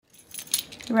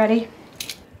You ready?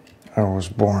 I was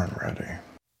born ready.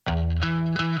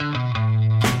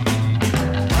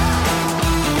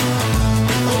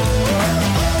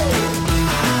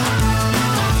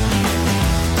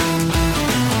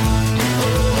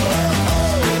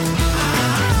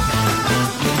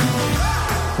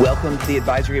 Welcome to the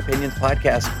Advisory Opinions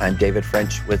Podcast. I'm David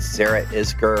French with Sarah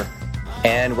Isgur,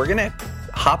 and we're going to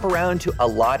hop around to a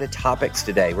lot of topics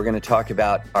today. We're going to talk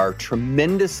about our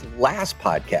tremendous last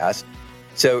podcast.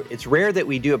 So it's rare that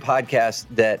we do a podcast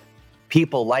that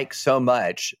people like so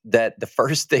much that the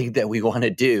first thing that we want to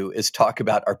do is talk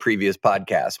about our previous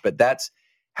podcast. But that's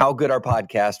how good our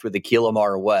podcast with Akhil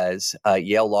Amar was, a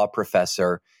Yale law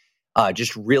professor,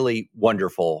 just really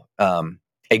wonderful.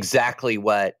 Exactly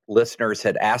what listeners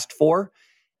had asked for.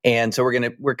 And so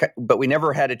but we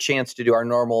never had a chance to do our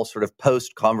normal sort of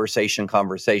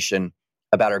post-conversation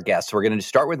about our guests. So we're going to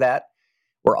start with that.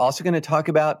 We're also going to talk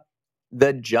about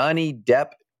the Johnny Depp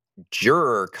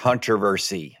juror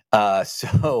controversy.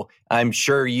 So I'm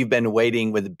sure you've been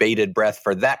waiting with bated breath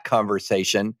for that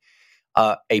conversation.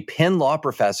 A Penn law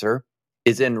professor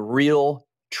is in real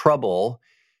trouble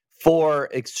for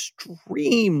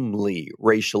extremely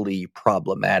racially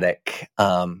problematic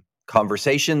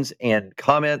conversations and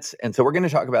comments. And so we're going to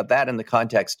talk about that in the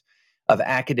context of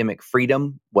academic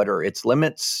freedom. What are its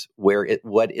limits?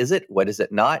 What is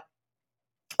it not?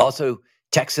 Also,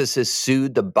 Texas has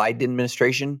sued the Biden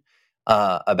administration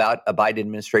about a Biden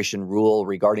administration rule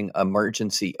regarding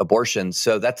emergency abortion.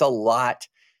 So that's a lot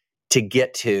to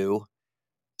get to.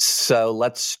 So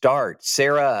let's start.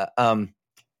 Sarah, that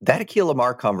Akhil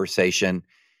Amar conversation,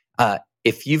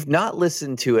 if you've not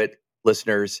listened to it,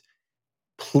 listeners,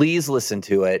 please listen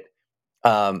to it.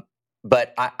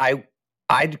 But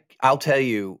I'll tell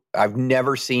you, I've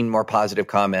never seen more positive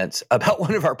comments about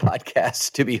one of our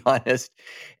podcasts, to be honest,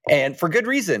 and for good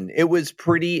reason. It was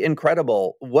pretty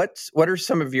incredible. What are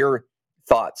some of your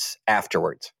thoughts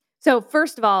afterwards? So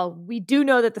first of all, we do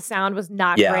know that the sound was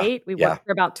not great. We worked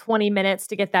for about 20 minutes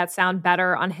to get that sound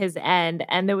better on his end,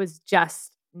 and there was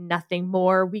just nothing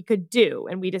more we could do.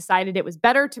 And we decided it was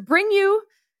better to bring you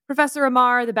Professor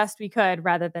Amar the best we could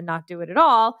rather than not do it at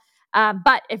all.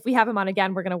 But if we have him on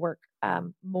again, we're going to work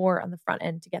more on the front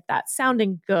end to get that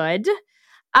sounding good.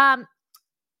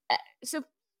 So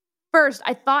first,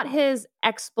 I thought his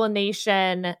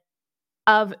explanation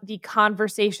of the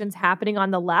conversations happening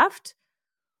on the left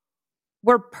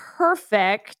were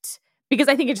perfect, because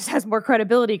I think it just has more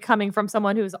credibility coming from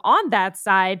someone who's on that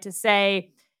side to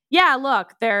say, yeah,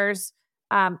 look, there's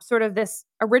sort of this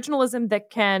originalism that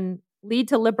can lead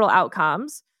to liberal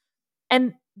outcomes.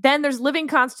 And then there's living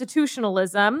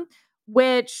constitutionalism,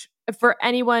 which for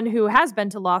anyone who has been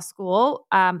to law school,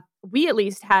 we at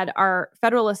least had our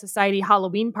Federalist Society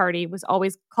Halloween party was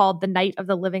always called the Night of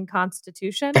the Living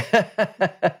Constitution.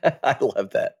 I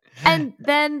love that. And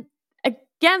then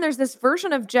again, there's this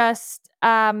version of just,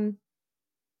 and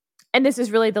this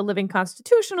is really the living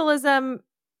constitutionalism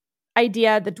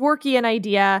idea, the Dworkian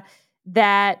idea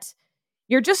that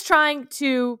you're just trying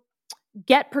to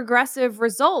get progressive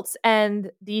results,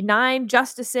 and the 9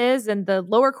 justices and the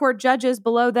lower court judges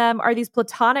below them are these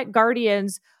platonic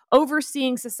guardians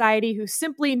overseeing society who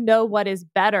simply know what is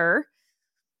better,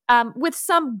 with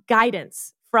some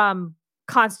guidance from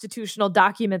constitutional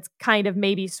documents, kind of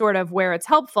maybe sort of where it's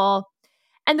helpful.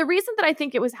 And the reason that I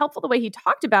think it was helpful the way he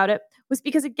talked about it was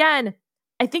because, again,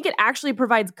 I think it actually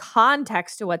provides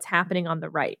context to what's happening on the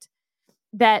right.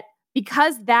 That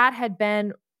because that had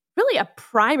been really a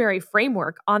primary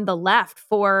framework on the left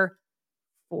for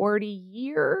 40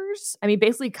 years. I mean,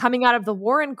 basically coming out of the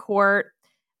Warren Court,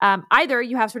 either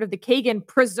you have sort of the Kagan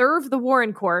preserve the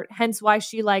Warren Court, hence why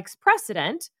she likes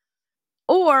precedent,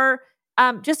 or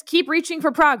just keep reaching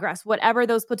for progress, whatever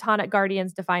those platonic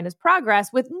guardians define as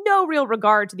progress, with no real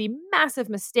regard to the massive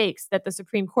mistakes that the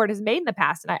Supreme Court has made in the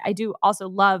past. And I do also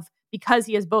love, because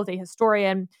he is both a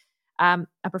historian, a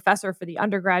professor for the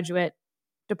undergraduate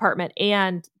department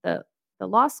and the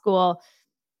law school,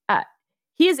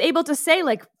 he is able to say,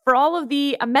 like, for all of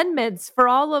the amendments, for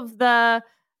all of the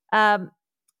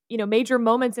major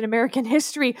moments in American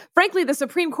history, frankly, the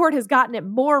Supreme Court has gotten it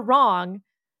more wrong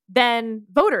than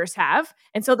voters have.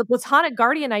 And so the platonic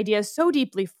guardian idea is so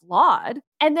deeply flawed.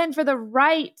 And then for the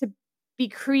right to be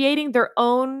creating their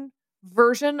own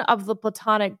version of the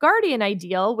platonic guardian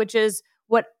ideal, which is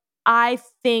what I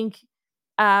think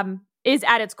is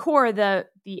at its core the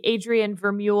Adrian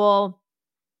Vermeule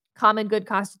common good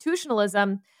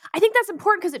constitutionalism, I think that's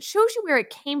important because it shows you where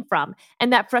it came from,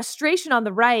 and that frustration on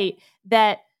the right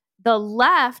that the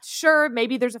left, sure,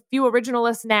 maybe there's a few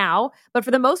originalists now, but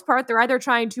for the most part, they're either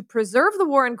trying to preserve the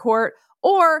Warren Court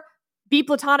or be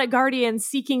platonic guardians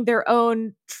seeking their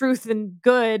own truth and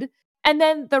good. And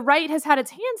then the right has had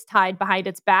its hands tied behind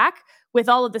its back with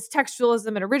all of this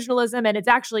textualism and originalism. And it's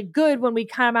actually good when we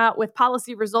come out with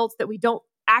policy results that we don't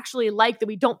actually like, that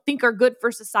we don't think are good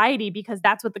for society, because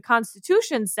that's what the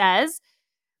Constitution says,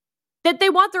 that they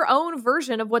want their own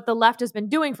version of what the left has been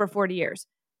doing for 40 years.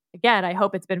 Again, I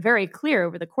hope it's been very clear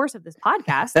over the course of this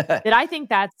podcast that I think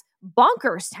that's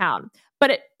bonkers town. But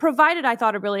it provided, I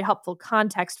thought, a really helpful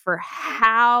context for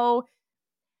how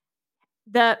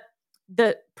the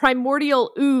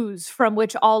primordial ooze from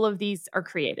which all of these are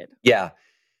created. Yeah.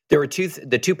 There were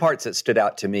the two parts that stood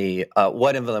out to me.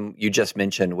 One of them you just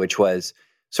mentioned, which was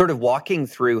sort of walking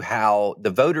through how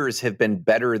the voters have been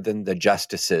better than the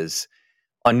justices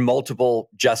on multiple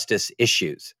justice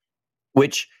issues,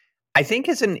 which I think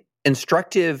is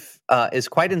is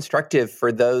quite instructive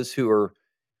for those who are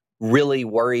really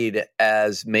worried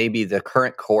as maybe the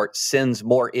current court sends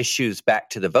more issues back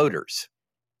to the voters.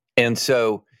 And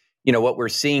so, what we're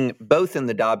seeing both in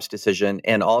the Dobbs decision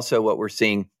and also what we're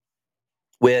seeing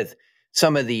with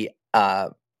some of the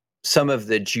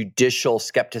judicial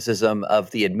skepticism of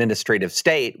the administrative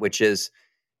state, which is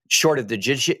short of the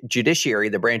judiciary,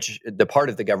 the part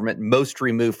of the government most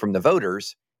removed from the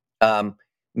voters,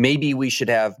 maybe we should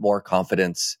have more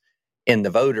confidence in the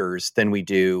voters than we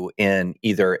do in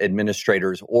either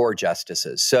administrators or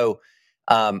justices. So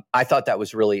I thought that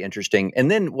was really interesting. And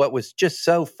then what was just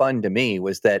so fun to me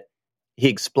was that he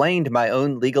explained my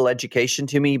own legal education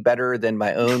to me better than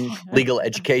my own legal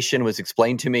education was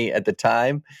explained to me at the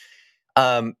time.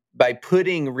 By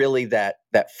putting really that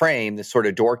frame, this sort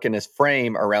of Dworkinist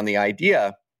frame around the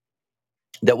idea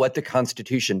that what the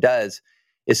Constitution does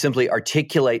is simply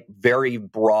articulate very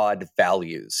broad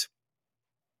values.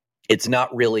 It's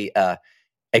not really a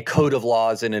code of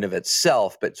laws in and of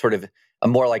itself, but sort of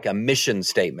more like a mission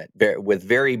statement with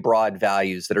very broad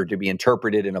values that are to be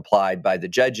interpreted and applied by the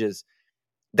judges.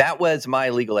 That was my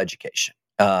legal education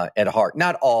at heart.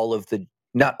 Not all of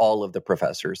the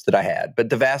professors that I had, but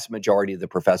the vast majority of the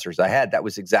professors I had, that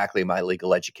was exactly my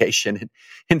legal education.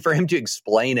 And for him to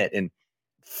explain it in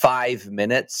 5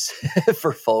 minutes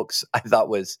for folks, I thought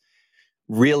was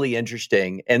really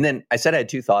interesting. And then I said I had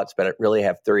 2 thoughts, but I really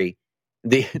have 3.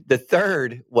 The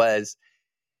third was,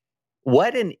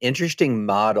 what an interesting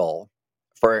model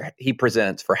he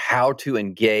presents for how to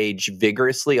engage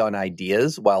vigorously on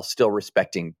ideas while still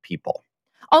respecting people.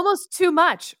 Almost too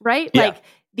much, right? Yeah. Like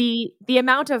the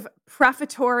amount of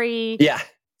prefatory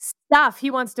stuff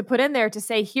he wants to put in there to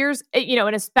say, here's,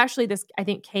 and especially this, I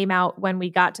think, came out when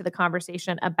we got to the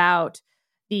conversation about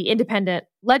the independent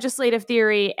legislative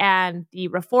theory and the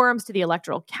reforms to the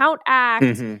Electoral Count Act.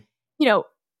 Mm-hmm.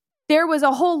 There was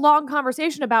a whole long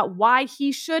conversation about why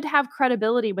he should have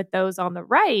credibility with those on the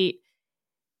right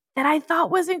that I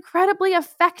thought was incredibly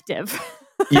effective.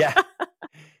 Yeah.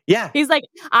 Yeah. He's like,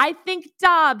 I think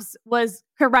Dobbs was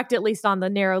correct, at least on the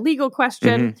narrow legal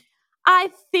question. Mm-hmm. I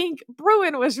think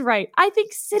Bruen was right. I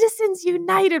think Citizens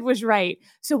United was right.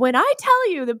 So when I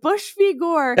tell you that Bush v.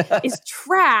 Gore is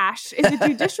trash, is a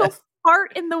judicial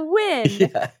fart in the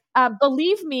wind,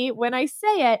 believe me when I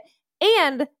say it.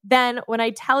 And then when I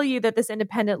tell you that this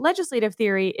independent legislative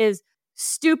theory is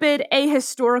stupid,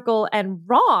 ahistorical, and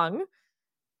wrong,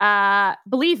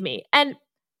 believe me. And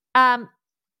I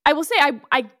will say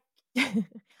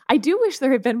I do wish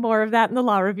there had been more of that in the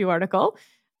Law Review article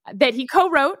that he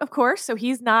co-wrote, of course. So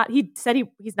he said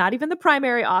he's not even the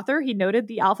primary author. He noted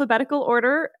the alphabetical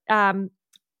order,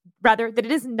 rather that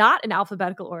it is not an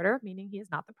alphabetical order, meaning he is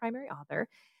not the primary author.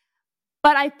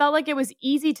 But I felt like it was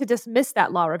easy to dismiss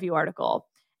that Law Review article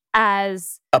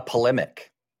as a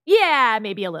polemic. Yeah,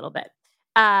 maybe a little bit.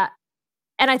 And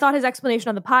I thought his explanation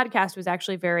on the podcast was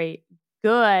actually very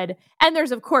good. And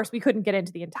there's, of course, we couldn't get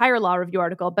into the entire Law Review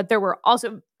article, but there were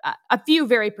also a few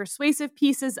very persuasive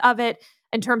pieces of it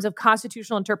in terms of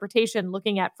constitutional interpretation,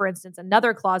 looking at, for instance,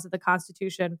 another clause of the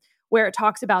Constitution where it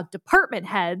talks about department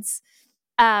heads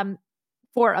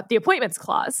for the appointments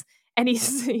clause. And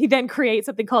he then creates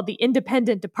something called the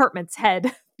independent department's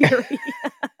head theory,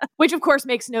 which, of course,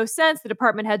 makes no sense. The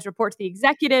department heads report to the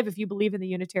executive. If you believe in the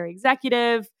unitary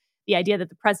executive, the idea that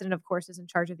the president, of course, is in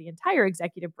charge of the entire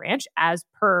executive branch, as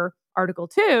per Article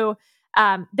 2,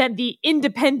 then the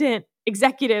independent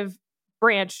executive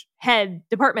branch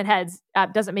department heads,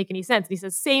 doesn't make any sense. And he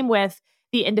says, same with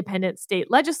the independent state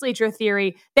legislature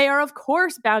theory. They are, of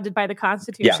course, bounded by the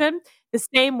Constitution, the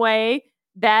same way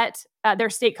that their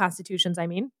state constitutions,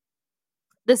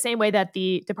 the same way that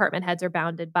the department heads are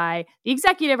bounded by the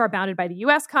executive, are bounded by the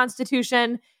U.S.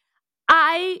 Constitution.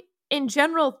 I, in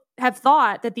general, have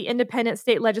thought that the independent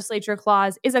state legislature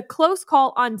clause is a close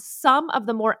call on some of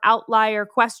the more outlier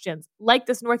questions, like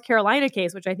this North Carolina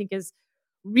case, which I think is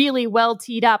really well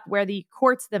teed up, where the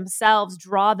courts themselves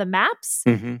draw the maps.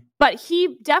 Mm-hmm. But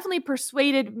he definitely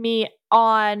persuaded me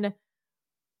on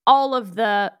all of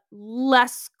the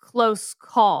less close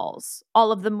calls,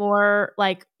 all of the more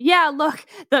like, yeah, look,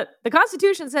 the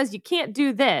Constitution says you can't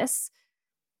do this,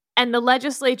 and the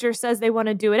legislature says they want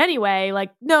to do it anyway.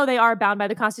 Like, no, they are bound by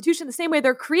the Constitution the same way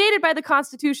they're created by the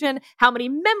Constitution, how many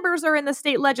members are in the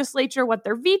state legislature, what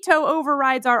their veto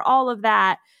overrides are, all of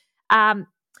that.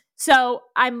 So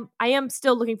I am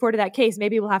still looking forward to that case.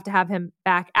 Maybe we'll have to have him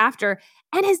back after.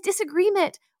 And his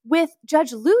disagreement with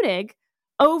Judge Luttig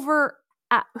over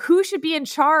who should be in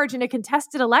charge in a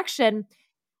contested election,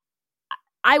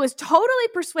 I was totally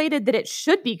persuaded that it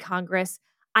should be Congress.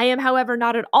 I am, however,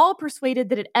 not at all persuaded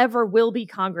that it ever will be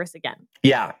Congress again.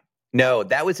 Yeah, no,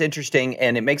 that was interesting.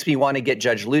 And it makes me want to get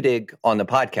Judge Luttig on the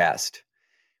podcast,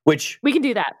 which we can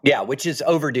do that. Yeah, which is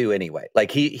overdue anyway.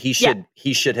 Like he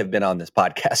should have been on this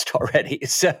podcast already.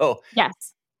 So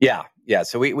yes. Yeah.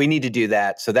 So we need to do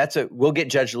that. So we'll get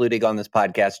Judge Luttig on this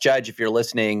podcast. Judge, if you're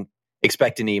listening,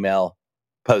 expect an email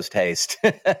post haste.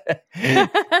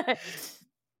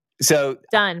 So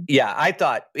done. Yeah, I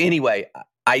thought anyway,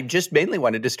 I just mainly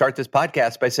wanted to start this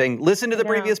podcast by saying, listen to the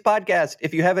previous podcast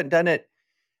if you haven't done it.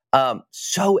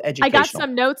 So educational. I got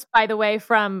some notes, by the way,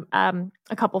 from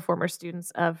a couple former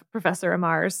students of Professor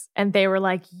Amar's, and they were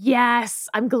like, yes,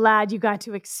 I'm glad you got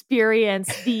to experience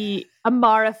the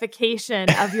Amarification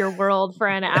of your world for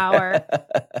an hour.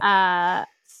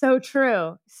 So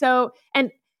true. So,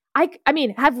 and I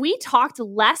mean, have we talked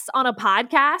less on a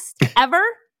podcast ever?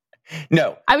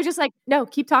 No. I was just like, no,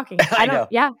 keep talking. I know.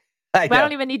 Yeah. I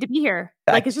don't even need to be here.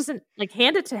 Like, it's just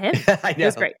hand it to him. I know. It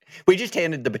was great. We just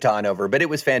handed the baton over, but it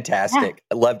was fantastic.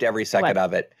 Yeah. I loved every second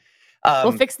of it.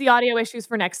 We'll fix the audio issues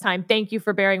for next time. Thank you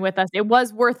for bearing with us. It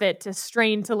was worth it to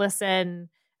strain to listen.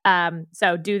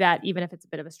 So do that, even if it's a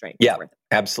bit of a strain. Yeah,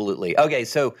 absolutely. Okay,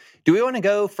 so do we want to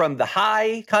go from the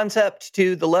high concept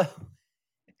to the low?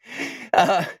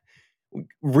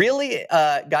 Really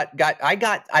I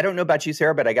don't know about you,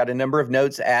 Sarah, but I got a number of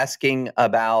notes asking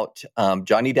about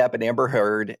Johnny Depp and Amber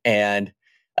Heard. And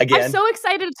again, I'm so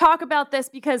excited to talk about this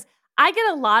because I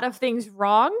get a lot of things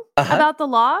wrong about the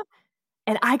law,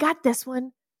 and I got this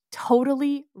one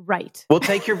totally right. Well,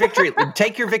 take your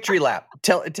victory lap.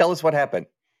 Tell us what happened.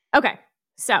 Okay.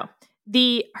 So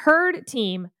the Heard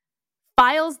team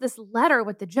files this letter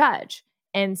with the judge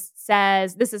and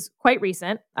says, this is quite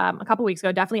recent, a couple weeks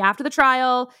ago, definitely after the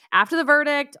trial, after the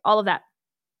verdict, all of that.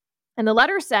 And the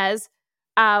letter says,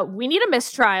 we need a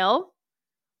mistrial.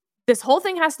 This whole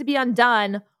thing has to be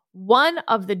undone. One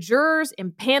of the jurors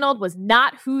impaneled was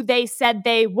not who they said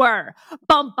they were.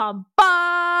 Bum, bum,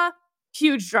 ba.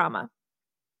 Huge drama.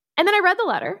 And then I read the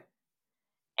letter.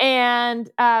 And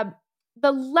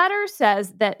the letter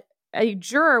says that a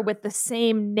juror with the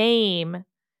same name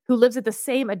who lives at the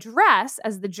same address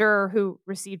as the juror who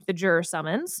received the juror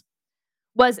summons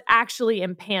was actually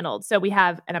impaneled. So we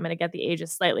have, and I'm going to get the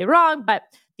ages slightly wrong, but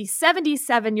the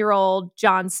 77-year-old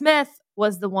John Smith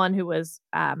was the one who was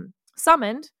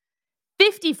summoned.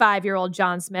 55-year-old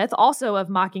John Smith, also of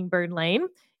Mockingbird Lane,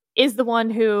 is the one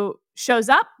who shows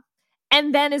up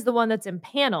and then is the one that's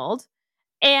impaneled.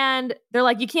 And they're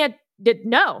like, you can't,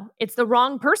 no, it's the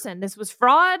wrong person. This was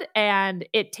fraud and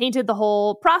it tainted the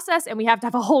whole process and we have to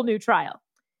have a whole new trial.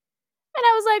 And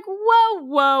I was like,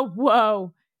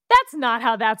 whoa. That's not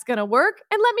how that's going to work.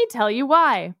 And let me tell you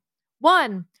why.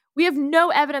 One, we have no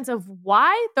evidence of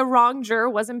why the wrong juror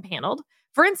was impaneled.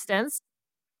 For instance,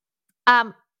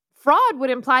 fraud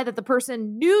would imply that the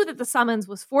person knew that the summons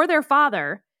was for their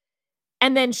father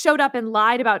and then showed up and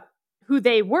lied about who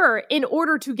they were in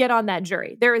order to get on that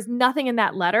jury. There is nothing in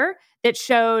that letter that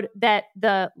showed that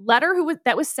the letter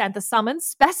that was sent, the summons,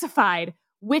 specified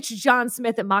which John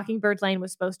Smith at Mockingbird Lane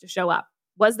was supposed to show up.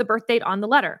 Was the birth date on the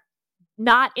letter?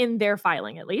 Not in their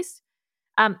filing, at least.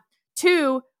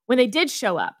 Two, when they did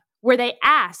show up, were they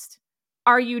asked,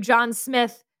 are you John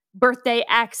Smith, birthday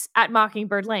X at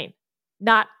Mockingbird Lane?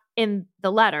 Not in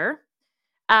the letter.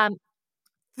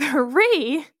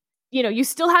 Three, you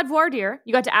still had voir dire.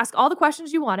 You got to ask all the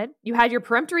questions you wanted. You had your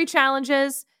peremptory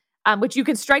challenges, which you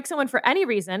can strike someone for any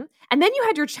reason. And then you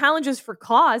had your challenges for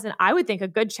cause. And I would think a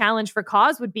good challenge for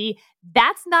cause would be,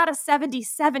 that's not a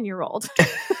 77-year-old.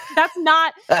 That's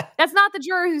not the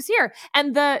juror who's here.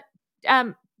 And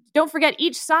don't forget,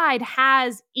 each side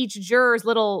has each juror's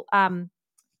little, I'm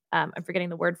forgetting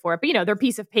the word for it, but their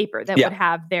piece of paper that would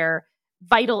have their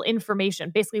vital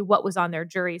information, basically what was on their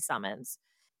jury summons.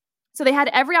 So they had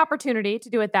every opportunity to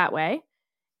do it that way.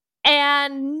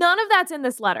 And none of that's in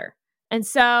this letter. And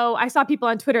so I saw people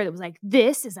on Twitter that was like,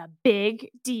 this is a big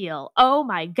deal. Oh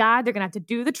my God, they're going to have to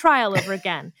do the trial over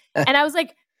again. And I was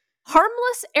like,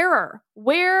 harmless error.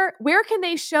 Where can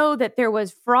they show that there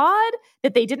was fraud,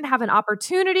 that they didn't have an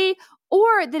opportunity,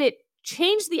 or that it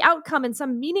changed the outcome in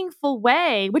some meaningful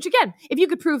way? Which again, if you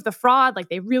could prove the fraud, like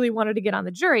they really wanted to get on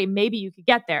the jury, maybe you could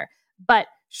get there. But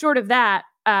short of that,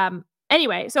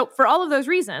 anyway, so for all of those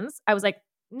reasons, I was like,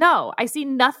 no, I see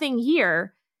nothing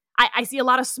here. I see a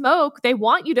lot of smoke. They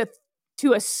want you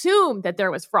to assume that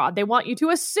there was fraud. They want you to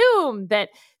assume that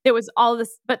there was all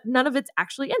this, but none of it's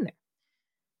actually in there.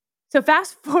 So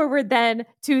fast forward then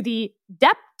to the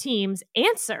DEP team's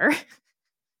answer.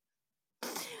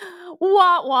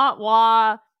 Wah, wah,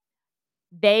 wah.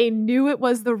 They knew it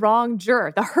was the wrong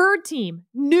juror. The Heard team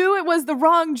knew it was the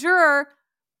wrong juror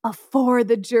before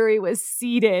the jury was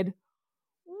seated.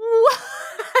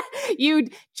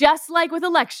 You'd just like with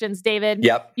elections, David.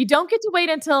 Yep. You don't get to wait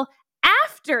until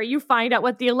after you find out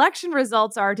what the election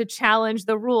results are to challenge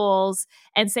the rules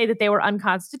and say that they were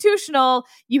unconstitutional.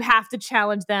 You have to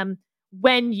challenge them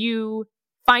when you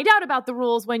find out about the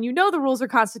rules, when you know the rules are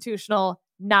constitutional,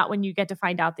 not when you get to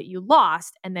find out that you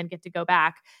lost and then get to go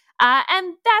back.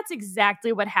 And that's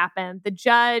exactly what happened. The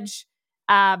judge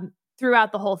threw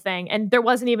out the whole thing, and there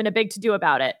wasn't even a big to-do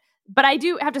about it. But I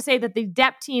do have to say that the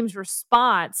DEP team's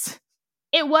response,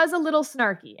 it was a little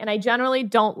snarky, and I generally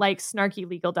don't like snarky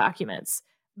legal documents.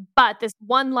 But this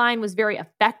one line was very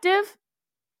effective,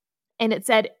 and it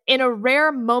said, in a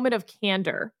rare moment of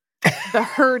candor, the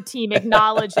Heard team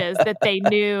acknowledges that they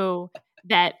knew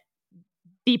that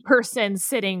the person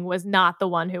sitting was not the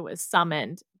one who was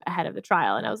summoned ahead of the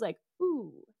trial. And I was like,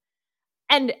 ooh.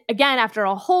 And again, after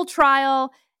a whole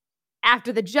trial,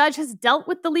 after the judge has dealt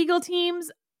with the legal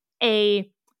teams, a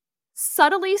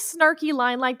subtly snarky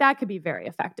line like that could be very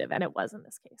effective, and it was in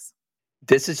this case.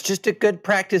 This is just a good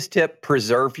practice tip.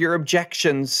 Preserve your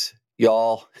objections,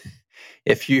 y'all.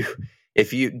 If you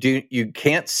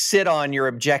can't sit on your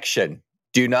objection.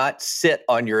 Do not sit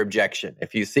on your objection.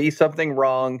 If you see something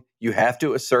wrong, you have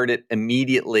to assert it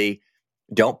immediately.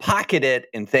 Don't pocket it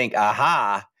and think,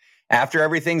 aha, after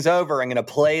everything's over, I'm going to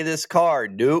play this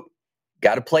card. Nope.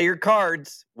 Got to play your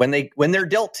cards when they're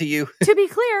dealt to you. To be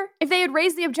clear, if they had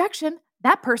raised the objection,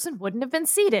 that person wouldn't have been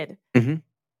seated. Mm-hmm.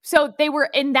 So they were,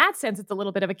 in that sense, it's a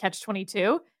little bit of a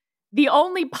catch-22. The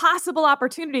only possible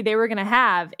opportunity they were going to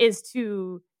have is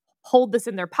to hold this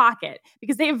in their pocket,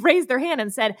 because they have raised their hand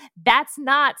and said, that's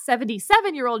not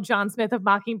 77-year-old John Smith of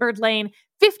Mockingbird Lane.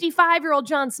 55-year-old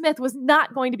John Smith was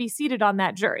not going to be seated on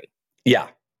that jury. Yeah,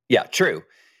 true.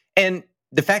 And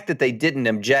the fact that they didn't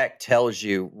object tells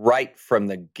you right from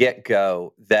the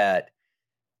get-go that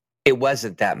it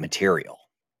wasn't that material.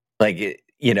 Like,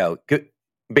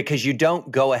 because you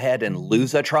don't go ahead and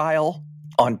lose a trial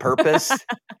on purpose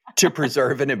to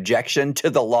preserve an objection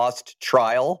to the lost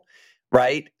trial,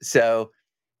 right? So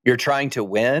you're trying to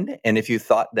win. And if you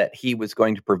thought that he was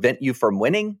going to prevent you from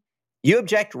winning, you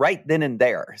object right then and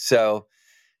there. So,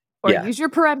 or use your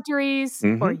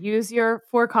peremptories, or use your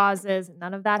for causes.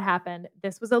 None of that happened.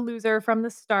 This was a loser from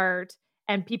the start,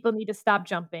 and people need to stop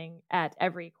jumping at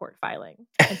every court filing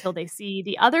until they see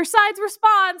the other side's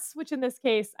response, which in this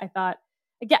case, I thought,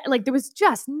 again, like there was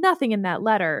just nothing in that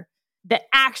letter that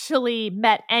actually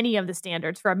met any of the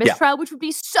standards for a mistrial, which would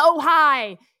be so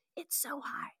high. It's so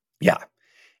high. Yeah.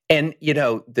 And,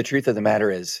 the truth of the matter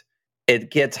is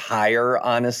it gets higher,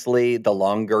 honestly, the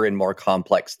longer and more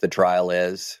complex the trial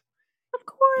is. Of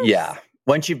course. Yeah.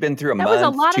 Once you've been through a month, was a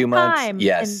lot 2 of months. time,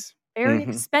 Yes. And very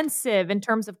expensive in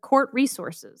terms of court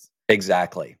resources.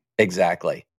 Exactly.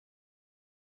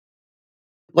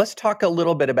 Let's talk a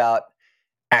little bit about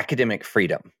academic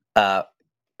freedom.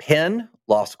 Penn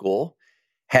Law School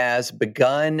has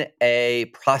begun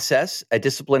a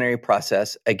disciplinary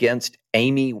process against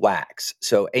Amy Wax.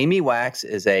 So Amy Wax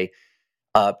is a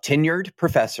tenured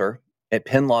professor at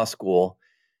Penn Law School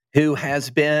who has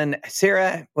been,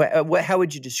 Sarah, how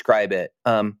would you describe it?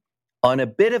 On a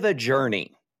bit of a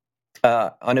journey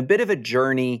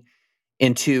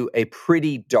into a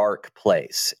pretty dark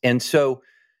place. And so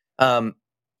I'm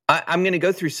going to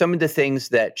go through some of the things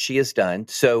that she has done.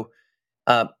 So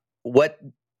what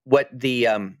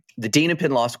the dean of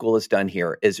Penn Law School has done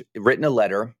here is written a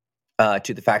letter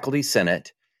to the faculty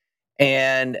senate,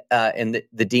 and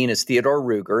the dean is Theodore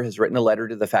Ruger, has written a letter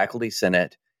to the faculty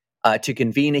senate to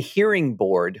convene a hearing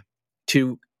board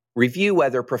to review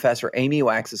whether Professor Amy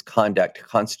Wax's conduct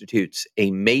constitutes a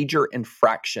major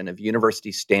infraction of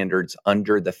university standards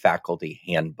under the faculty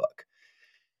handbook.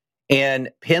 And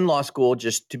Penn Law School,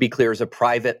 just to be clear, is a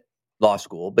private law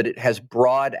school, but it has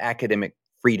broad academic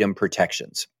freedom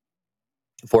protections.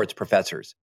 for its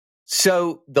professors.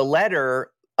 So the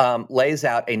letter lays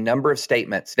out a number of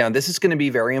statements. Now, this is going to be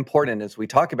very important as we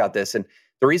talk about this. And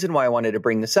the reason why I wanted to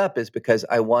bring this up is because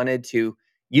I wanted to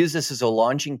use this as a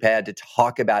launching pad to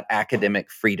talk about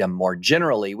academic freedom more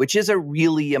generally, which is a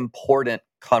really important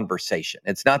conversation.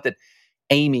 It's not that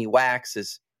Amy Wax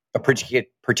is a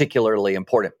particularly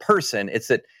important person. It's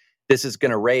that this is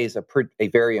going to raise a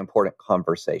very important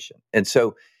conversation. And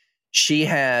so she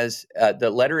has, the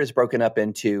letter is broken up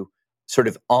into sort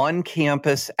of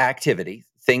on-campus activity,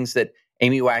 things that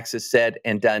Amy Wax has said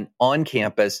and done on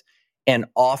campus, and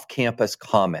off-campus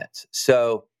comments.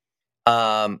 So,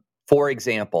 for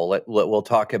example, we'll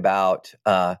talk about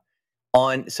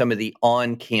on some of the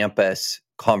on-campus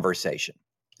conversation.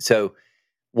 So,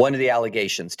 one of the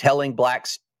allegations, telling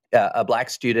a black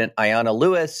student, Ayanna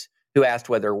Lewis, who asked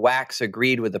whether Wax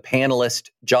agreed with the panelist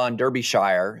John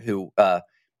Derbyshire, who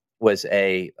was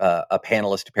a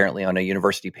panelist apparently on a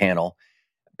university panel.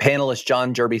 Panelist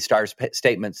John Derbyshire's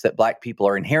statements that black people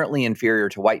are inherently inferior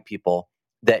to white people,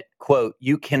 that, quote,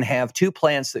 you can have two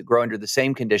plants that grow under the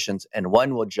same conditions and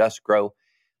one will just grow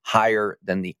higher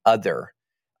than the other,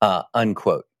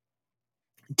 unquote.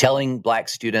 Telling black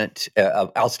student,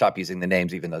 I'll stop using the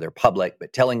names even though they're public,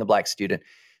 but telling a black student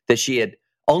that she had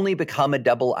only become a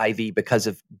double IV because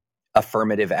of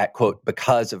affirmative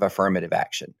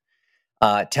action.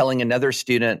 Telling another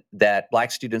student that black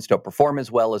students don't perform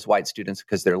as well as white students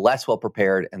because they're less well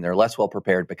prepared, and they're less well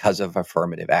prepared because of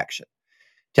affirmative action.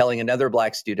 Telling another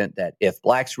black student that if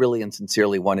blacks really and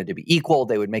sincerely wanted to be equal,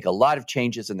 they would make a lot of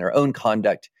changes in their own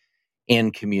conduct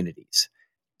in communities.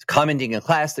 Commenting in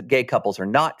class that gay couples are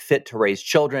not fit to raise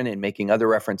children, and making other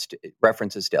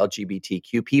references to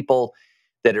LGBTQ people,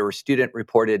 that a student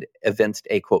reported evinced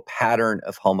a, quote, pattern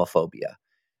of homophobia.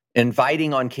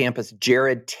 Inviting on campus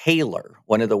Jared Taylor,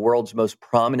 one of the world's most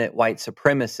prominent white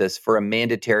supremacists, for a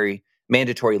mandatory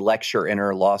lecture in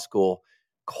her law school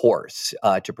course.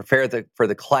 To prepare for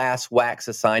the class, Wax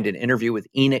assigned an interview with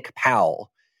Enoch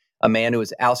Powell, a man who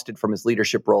was ousted from his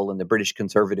leadership role in the British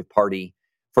Conservative Party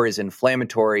for his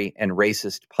inflammatory and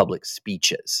racist public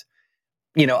speeches.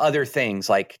 You know, other things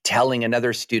like telling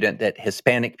another student that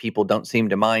Hispanic people don't seem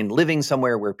to mind living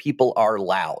somewhere where people are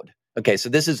loud. Okay, so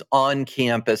this is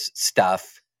on-campus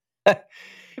stuff.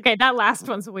 Okay, that last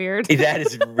one's weird. That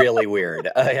is really weird.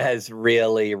 That is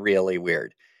really, really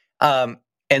weird. And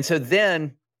so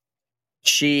then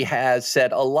she has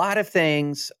said a lot of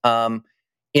things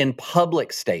in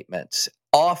public statements,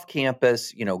 off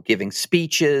campus, giving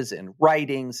speeches and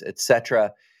writings,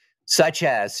 etc., such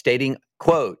as stating,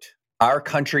 quote, our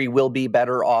country will be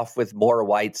better off with more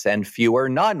whites and fewer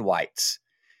non-whites.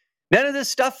 None of this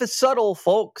stuff is subtle,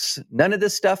 folks. None of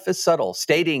this stuff is subtle.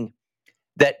 Stating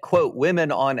that, quote,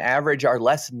 women on average are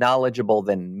less knowledgeable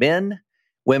than men.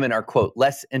 Women are, quote,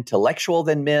 less intellectual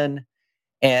than men.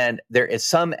 And there is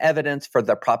some evidence for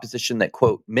the proposition that,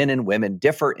 quote, men and women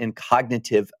differ in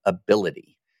cognitive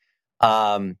ability.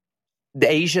 The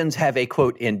Asians have a,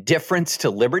 quote, indifference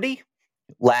to liberty,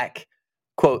 lack,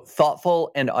 quote,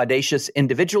 thoughtful and audacious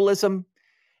individualism,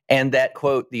 and that,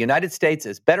 quote, the United States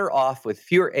is better off with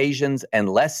fewer Asians and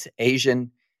less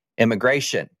Asian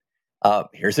immigration.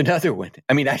 Here's another one.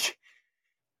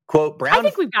 Quote, Brown. I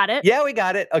think we've got it. Yeah, we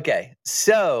got it. Okay.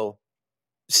 So,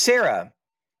 Sarah,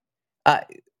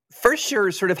 first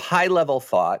your sort of high-level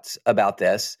thoughts about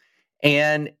this,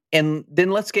 and then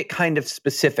let's get kind of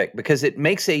specific, because it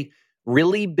makes a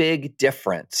really big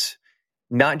difference,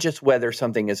 not just whether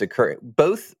something has occurred,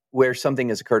 both where something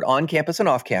has occurred on campus and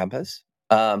off campus,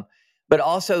 but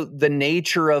also the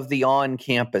nature of the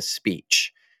on-campus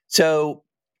speech. So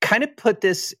kind of put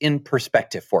this in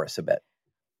perspective for us a bit.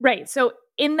 Right. So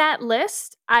in that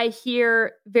list, I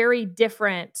hear very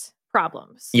different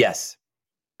problems. Yes.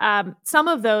 Some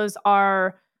of those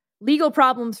are legal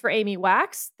problems for Amy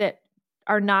Wax that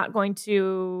are not going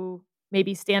to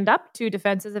maybe stand up to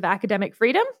defenses of academic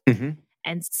freedom. Mm-hmm.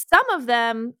 And some of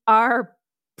them are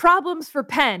problems for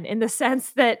Penn in the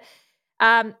sense that,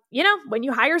 when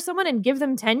you hire someone and give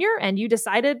them tenure and you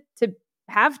decided to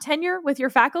have tenure with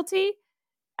your faculty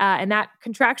and that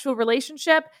contractual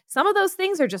relationship, some of those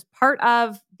things are just part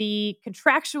of the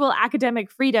contractual academic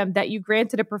freedom that you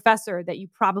granted a professor that you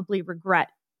probably regret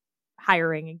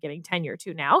hiring and giving tenure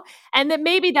to now. And that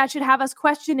maybe that should have us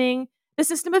questioning the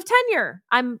system of tenure.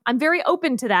 I'm very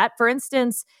open to that. For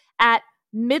instance, at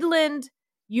Midland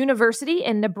University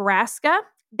in Nebraska,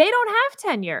 they don't have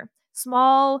tenure.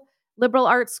 Small liberal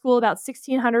arts school, about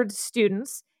 1,600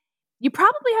 students. You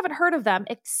probably haven't heard of them,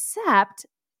 except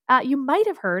you might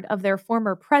have heard of their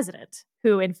former president,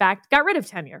 who in fact got rid of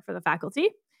tenure for the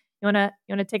faculty. You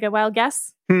wanna take a wild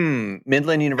guess?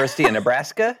 Midland University in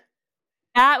Nebraska?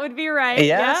 That would be right.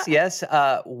 Yes, Yeah.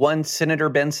 yes. One Senator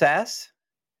Ben Sasse?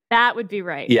 That would be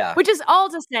right. Yeah. Which is all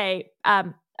to say,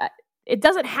 it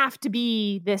doesn't have to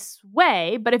be this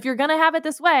way, but if you're going to have it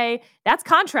this way, that's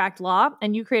contract law,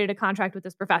 and you created a contract with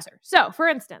this professor. So, for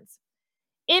instance,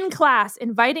 in class,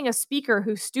 inviting a speaker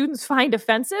who students find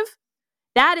offensive,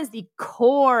 that is the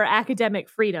core academic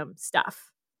freedom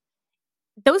stuff.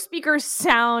 Those speakers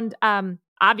sound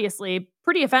obviously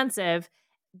pretty offensive.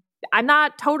 I'm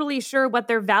not totally sure what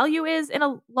their value is in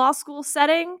a law school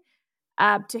setting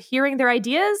to hearing their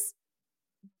ideas,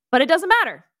 but it doesn't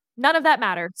matter. None of that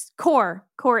matters. Core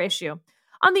issue.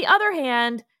 On the other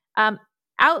hand,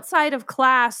 outside of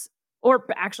class, or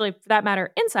actually for that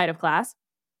matter, inside of class,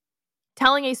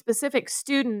 telling a specific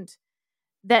student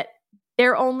that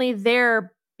they're only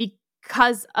there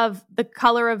because of the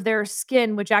color of their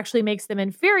skin, which actually makes them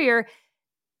inferior,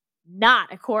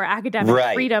 not a core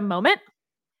academic freedom moment,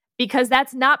 because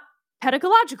that's not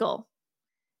pedagogical.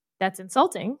 That's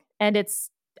insulting, and it's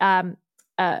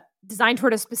designed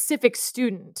toward a specific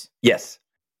student. Yes.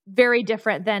 Very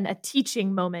different than a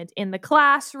teaching moment in the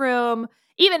classroom.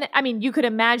 Even, I mean, you could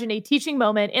imagine a teaching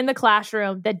moment in the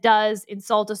classroom that does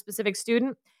insult a specific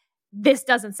student. This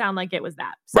doesn't sound like it was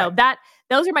that. So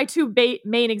those are my two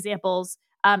main examples.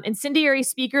 Incendiary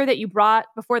speaker that you brought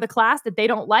before the class that they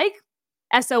don't like,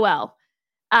 SOL.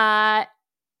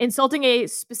 Insulting a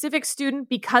specific student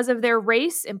because of their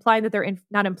race, implying that they're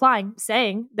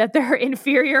saying that they're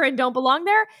inferior and don't belong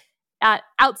there,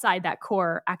 outside that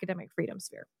core academic freedom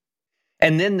sphere.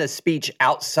 And then the speech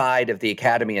outside of the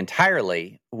academy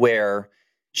entirely, where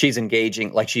she's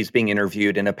engaging, like she's being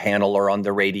interviewed in a panel or on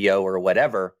the radio or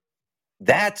whatever,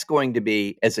 that's going to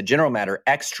be, as a general matter,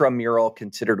 extramural,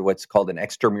 considered what's called an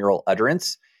extramural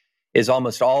utterance, is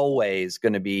almost always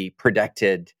going to be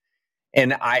protected.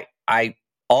 And I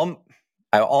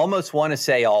almost want to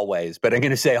say always, but I'm going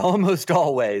to say almost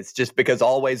always, just because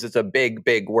always is a big,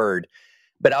 big word.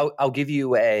 But I'll give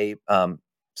you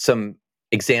some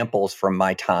examples from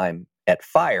my time at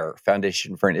FIRE,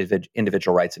 Foundation for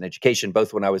Individual Rights and Education,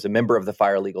 both when I was a member of the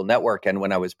FIRE Legal Network and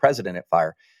when I was president at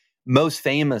FIRE. Most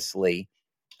famously,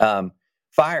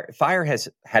 FIRE has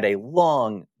had a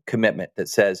long commitment that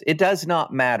says it does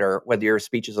not matter whether your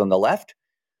speech is on the left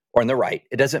or on the right.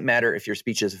 It doesn't matter if your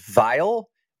speech is vile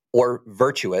or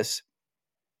virtuous.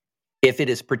 If it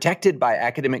is protected by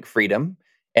academic freedom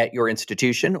at your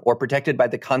institution or protected by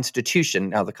the Constitution.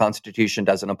 Now, the Constitution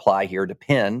doesn't apply here to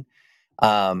Penn.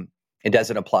 It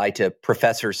doesn't apply to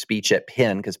professor speech at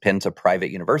Penn because Penn's a private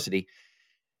university.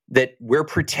 That we're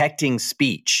protecting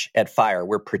speech at FIRE.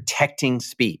 We're protecting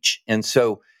speech. And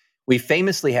so we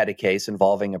famously had a case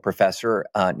involving a professor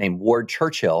named Ward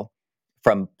Churchill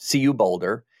from CU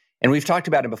Boulder. And we've talked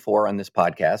about him before on this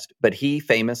podcast, but he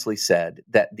famously said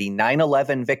that the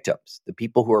 9/11 victims, the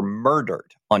people who were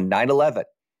murdered on 9/11,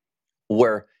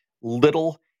 were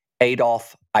little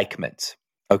Adolf Eichmanns.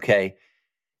 Okay.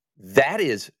 That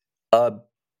is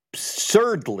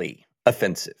absurdly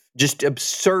offensive, just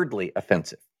absurdly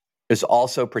offensive. It was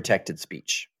also protected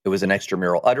speech. It was an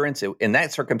extramural utterance. In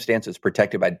that circumstance, it's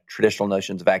protected by traditional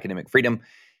notions of academic freedom,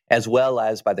 as well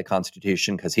as by the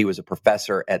Constitution, because he was a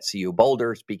professor at CU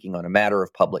Boulder speaking on a matter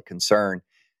of public concern.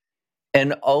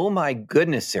 And oh my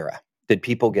goodness, Sarah, did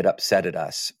people get upset at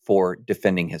us for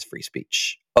defending his free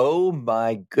speech? Oh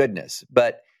my goodness.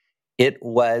 But it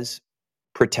was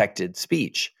protected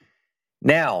speech.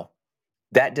 Now,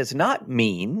 that does not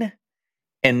mean,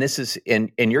 and this is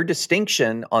in your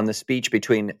distinction on the speech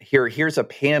between here's a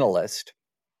panelist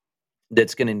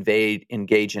that's going to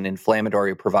engage in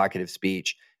inflammatory, provocative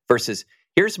speech versus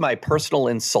here's my personal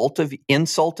insult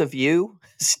of you,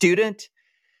 student.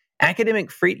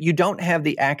 You don't have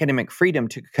the academic freedom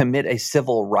to commit a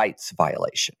civil rights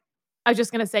violation. I was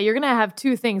just going to say, you're going to have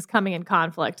two things coming in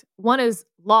conflict. One is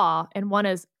law and one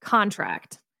is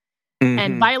contract. Mm-hmm.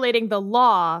 And violating the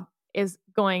law is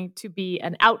going to be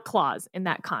an out clause in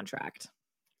that contract.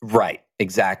 Right,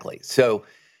 exactly. So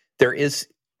there is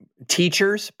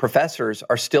teachers, professors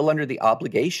are still under the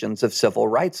obligations of civil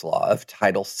rights law of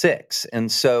Title VI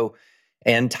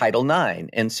and Title IX.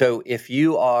 And so if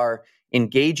you are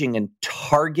engaging in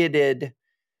targeted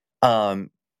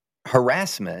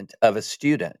harassment of a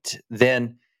student,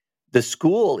 then the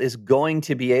school is going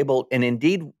to be able, and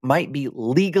indeed might be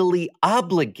legally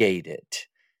obligated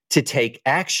to take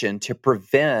action to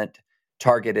prevent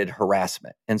targeted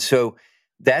harassment. And so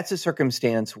that's a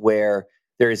circumstance where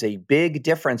there is a big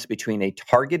difference between a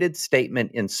targeted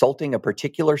statement insulting a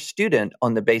particular student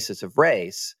on the basis of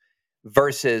race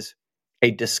versus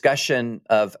a discussion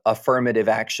of affirmative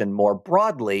action more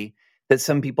broadly that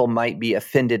some people might be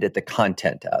offended at the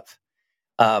content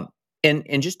of.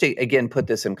 And just to, again, put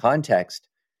this in context,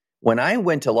 when I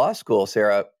went to law school,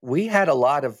 Sarah, we had a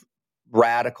lot of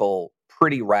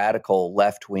pretty radical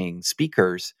left-wing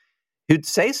speakers who'd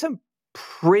say some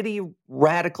pretty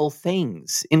radical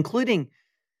things, including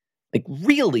like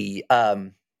really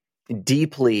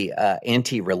deeply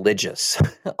anti-religious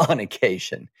on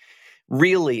occasion,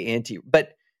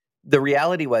 but the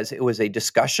reality was it was a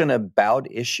discussion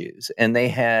about issues, and they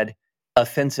had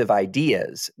offensive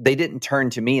ideas. They didn't turn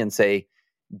to me and say,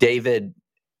 David,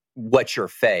 what's your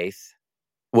faith?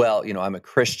 Well, I'm a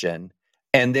Christian,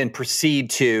 and then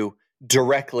proceed to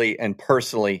directly and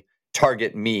personally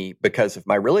target me because of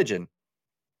my religion.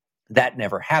 That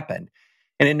never happened.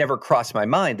 And it never crossed my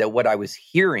mind that what I was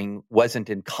hearing wasn't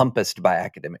encompassed by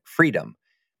academic freedom.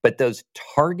 But those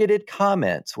targeted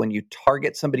comments, when you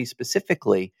target somebody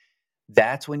specifically,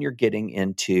 that's when you're getting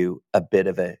into a bit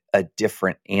of a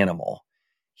different animal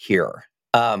here.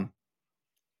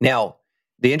 Now,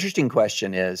 the interesting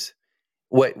question is,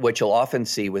 what you'll often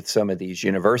see with some of these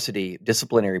university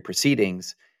disciplinary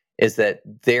proceedings is that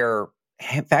their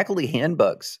faculty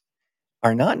handbooks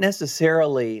are not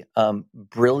necessarily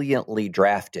brilliantly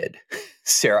drafted,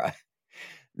 Sarah.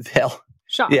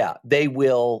 They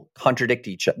will contradict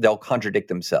they'll contradict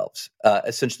themselves,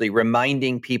 essentially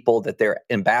reminding people that they're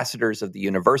ambassadors of the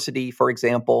university, for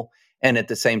example, and at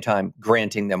the same time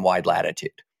granting them wide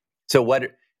latitude. So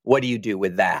what do you do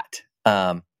with that?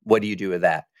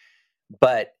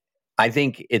 But I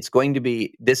think it's going to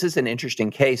be, this is an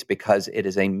interesting case because it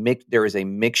is there is a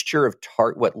mixture of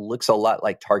what looks a lot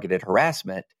like targeted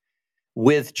harassment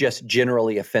with just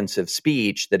generally offensive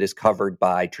speech that is covered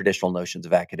by traditional notions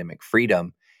of academic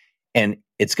freedom. And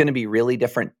it's going to be really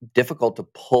difficult to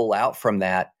pull out from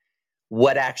that.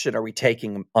 What action are we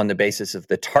taking on the basis of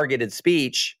the targeted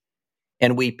speech?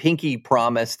 And we pinky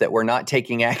promise that we're not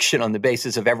taking action on the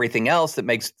basis of everything else that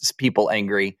makes people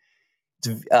angry.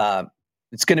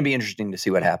 It's going to be interesting to see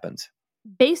what happens.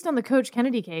 Based on the Coach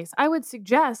Kennedy case, I would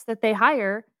suggest that they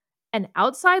hire an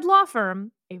outside law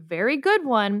firm, a very good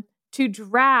one, to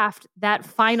draft that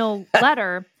final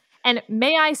letter. And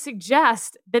may I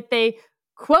suggest that they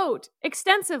quote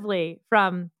extensively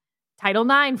from Title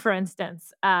IX, for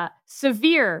instance,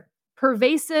 severe,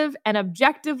 pervasive, and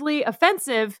objectively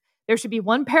offensive. There should be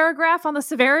one paragraph on the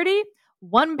severity,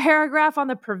 one paragraph on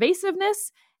the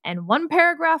pervasiveness, and one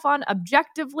paragraph on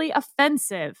objectively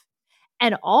offensive.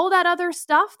 And all that other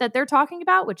stuff that they're talking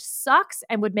about, which sucks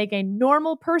and would make a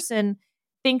normal person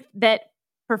think that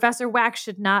Professor Wax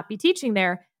should not be teaching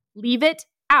there, leave it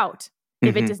out.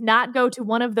 If it does not go to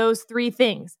one of those three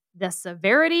things, the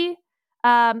severity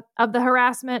of the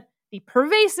harassment, the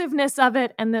pervasiveness of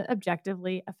it, and the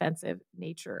objectively offensive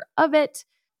nature of it,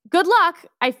 good luck.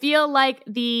 I feel like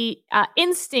the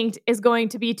instinct is going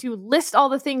to be to list all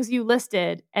the things you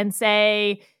listed and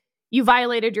say you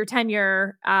violated your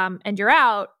tenure and you're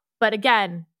out. But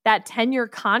again, that tenure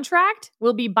contract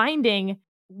will be binding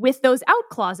with those out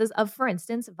clauses of, for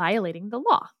instance, violating the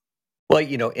law.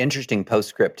 Well, interesting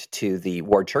postscript to the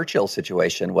Ward Churchill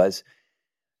situation was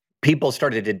people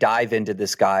started to dive into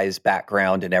this guy's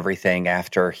background and everything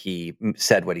after he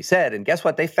said what he said. And guess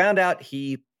what? They found out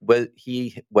he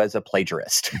was a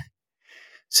plagiarist.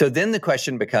 So then the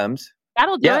question becomes,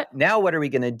 that'll do it. Now what are we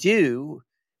going to do?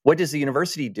 What does the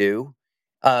university do?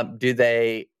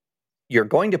 You're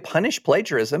going to punish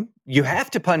plagiarism. You have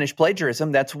to punish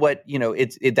plagiarism. That's what,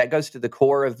 that goes to the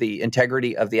core of the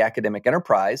integrity of the academic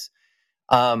enterprise.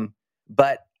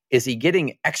 But is he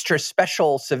getting extra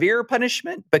special severe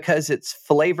punishment because it's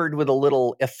flavored with a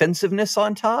little offensiveness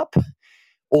on top?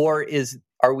 Or is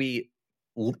the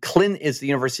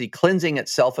university cleansing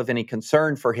itself of any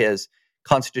concern for his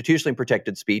constitutionally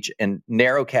protected speech and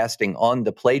narrowcasting on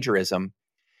the plagiarism?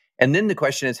 And then the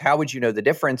question is, how would you know the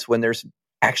difference when there's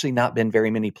actually not been very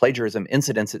many plagiarism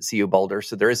incidents at CU Boulder,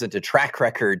 so there isn't a track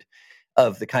record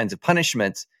of the kinds of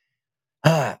punishments?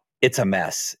 It's a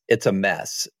mess. It's a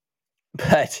mess.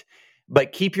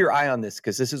 But keep your eye on this,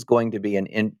 because this is going to be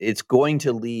it's going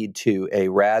to lead to a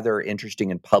rather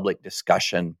interesting and public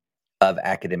discussion of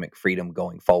academic freedom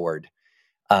going forward.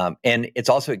 And it's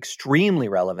also extremely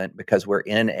relevant because we're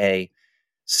in a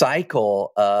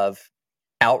cycle of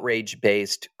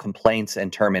outrage-based complaints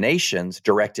and terminations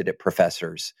directed at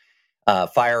professors.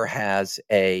 FIRE has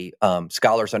a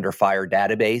Scholars Under Fire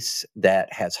database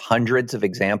that has hundreds of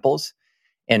examples,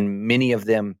 and many of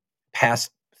them pass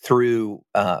through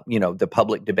the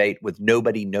public debate with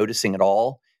nobody noticing at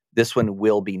all. This one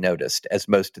will be noticed, as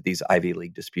most of these Ivy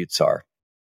League disputes are.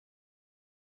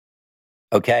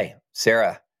 Okay,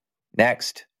 Sarah,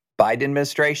 next, Biden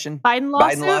administration. Biden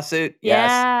lawsuit? Biden lawsuit. Yes.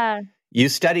 Yeah. You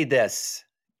studied this.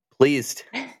 Please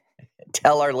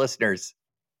tell our listeners.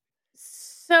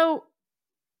 So,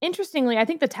 interestingly, I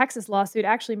think the Texas lawsuit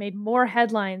actually made more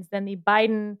headlines than the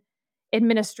Biden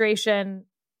administration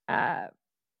guidance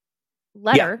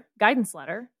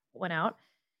letter went out.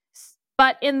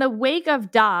 But in the wake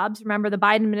of Dobbs, remember the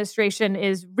Biden administration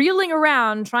is reeling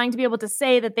around trying to be able to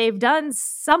say that they've done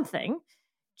something.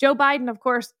 Joe Biden, of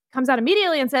course, comes out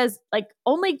immediately and says,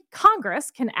 only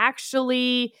Congress can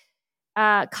actually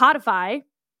codify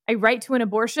a right to an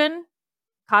abortion,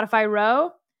 codify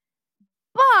Roe.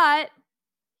 But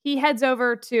he heads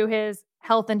over to his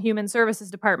Health and Human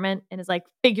Services Department and is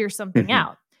figure something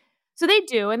out. So they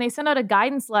do, and they send out a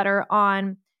guidance letter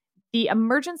on the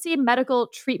Emergency Medical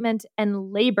Treatment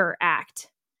and Labor Act,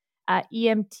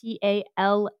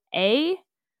 EMTALA.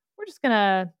 We're just going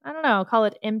to, call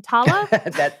it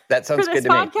EMTALA. that sounds good to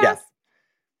podcast. me.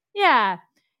 Yeah.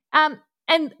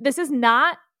 And this is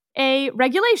not a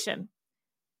regulation,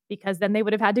 because then they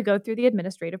would have had to go through the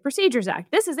Administrative Procedures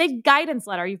Act. This is a guidance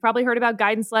letter. You've probably heard about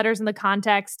guidance letters in the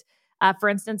context, for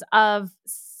instance, of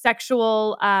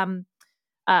sexual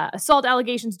assault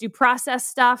allegations, due process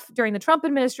stuff during the Trump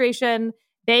administration.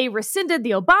 They rescinded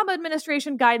the Obama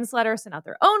administration guidance letter, sent out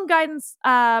their own guidance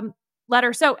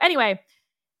letter. So anyway,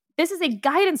 this is a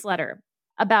guidance letter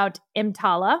about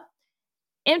EMTALA.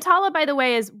 EMTALA, by the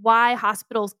way, is why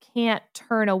hospitals can't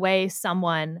turn away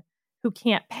someone who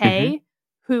can't pay,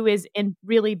 who is in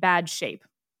really bad shape.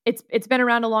 It's been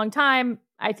around a long time.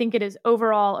 I think it is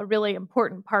overall a really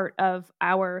important part of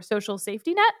our social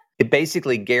safety net. It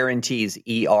basically guarantees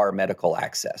ER medical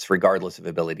access, regardless of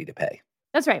ability to pay.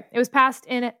 That's right. It was passed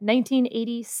in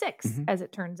 1986, as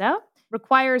it turns out.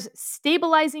 Requires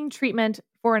stabilizing treatment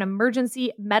for an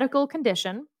emergency medical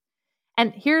condition.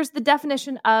 And here's the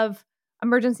definition of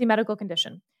emergency medical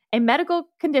condition: a medical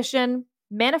condition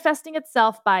manifesting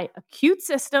itself by acute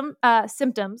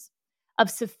symptoms of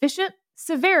sufficient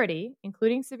severity,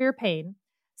 including severe pain,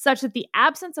 such that the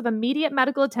absence of immediate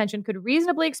medical attention could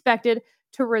reasonably expected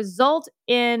to result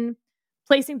in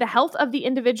placing the health of the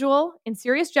individual in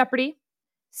serious jeopardy,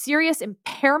 serious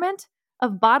impairment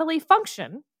of bodily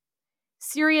function,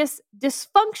 serious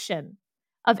dysfunction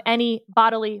of any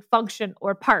bodily function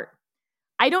or part.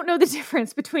 I don't know the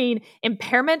difference between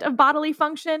impairment of bodily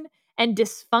function and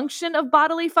dysfunction of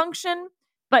bodily function,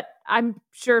 but I'm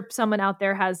sure someone out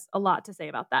there has a lot to say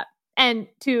about that. And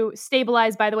to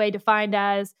stabilize, by the way, defined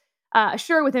as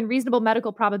assure within reasonable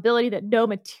medical probability that no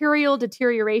material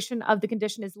deterioration of the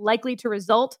condition is likely to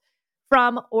result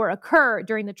from or occur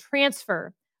during the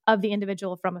transfer of the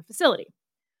individual from a facility.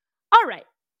 All right.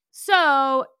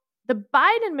 So the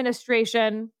Biden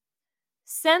administration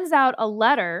sends out a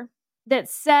letter that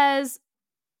says,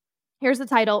 here's the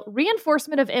title: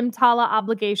 Reinforcement of EMTALA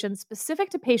obligations specific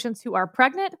to patients who are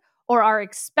pregnant or are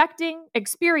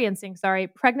experiencing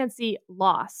pregnancy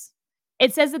loss.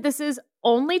 It says that this is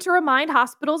only to remind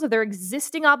hospitals of their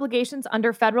existing obligations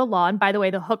under federal law. And by the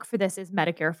way, the hook for this is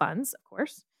Medicare funds, of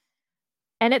course.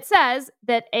 And it says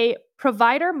that a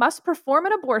provider must perform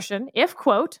an abortion if,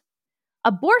 quote,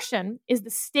 abortion is the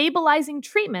stabilizing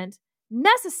treatment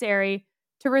necessary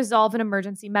to resolve an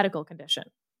emergency medical condition.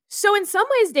 So in some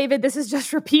ways, David, this is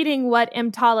just repeating what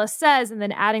EMTALA says and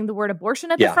then adding the word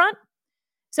abortion at the front.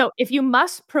 So if you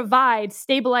must provide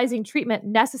stabilizing treatment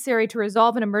necessary to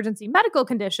resolve an emergency medical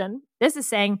condition, this is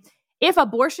saying if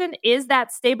abortion is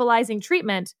that stabilizing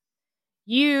treatment,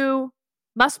 you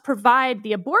must provide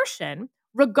the abortion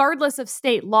regardless of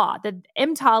state law. The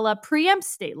EMTALA preempts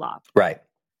state law. Right.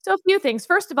 So a few things.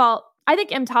 First of all, I think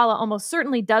EMTALA almost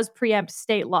certainly does preempt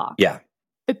state law. Yeah.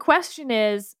 The question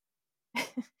is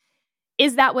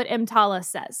that what EMTALA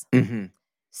says?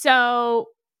 So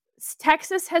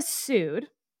Texas has sued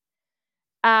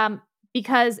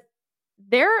because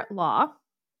their law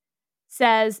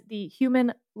says the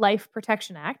Human Life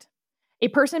Protection Act, a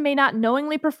person may not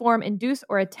knowingly perform, induce,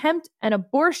 or attempt an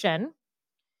abortion.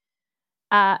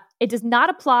 It does not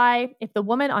apply if the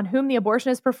woman on whom the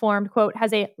abortion is performed, quote,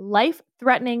 has a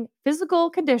life-threatening physical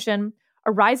condition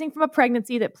arising from a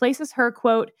pregnancy that places her,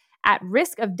 quote, at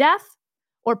risk of death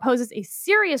or poses a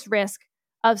serious risk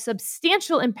of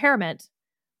substantial impairment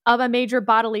of a major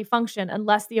bodily function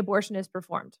unless the abortion is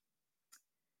performed.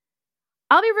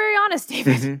 I'll be very honest,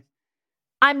 David.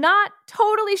 I'm not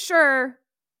totally sure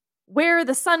where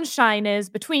the sunshine is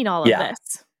between all of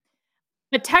this.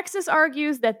 But Texas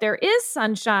argues that there is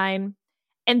sunshine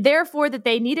and therefore that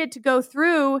they needed to go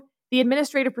through the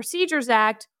Administrative Procedures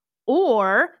Act,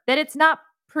 or that it's not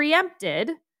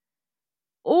preempted,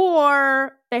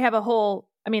 or they have a whole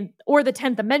I mean, or the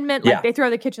 10th Amendment, like they throw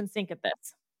the kitchen sink at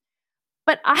this.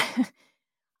 But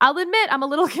I'll admit, I'm a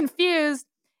little confused.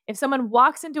 If someone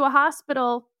walks into a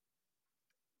hospital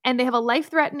and they have a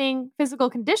life-threatening physical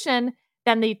condition,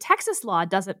 then the Texas law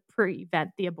doesn't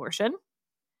prevent the abortion.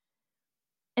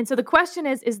 And so the question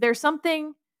is there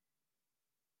something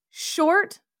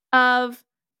short of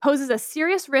poses a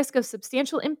serious risk of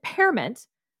substantial impairment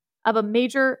of a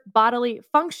major bodily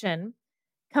function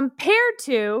compared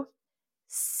to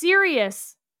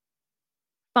serious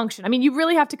function? I mean, you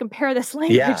really have to compare this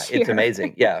language here. Yeah, it's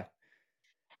amazing. Yeah.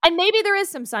 And maybe there is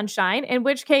some sunshine, in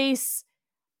which case,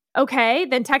 okay,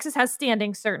 then Texas has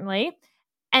standing, certainly.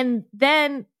 And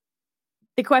then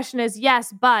the question is,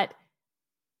 yes, but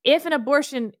if an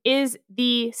abortion is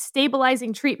the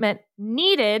stabilizing treatment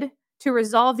needed to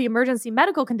resolve the emergency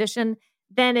medical condition,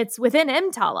 then it's within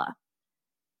EMTALA,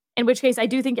 in which case I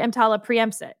do think EMTALA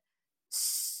preempts it.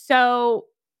 So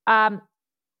I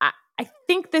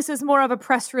think this is more of a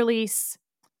press release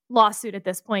lawsuit at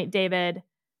this point, David,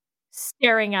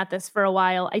 staring at this for a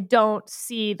while. I don't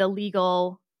see the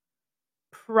legal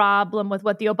problem with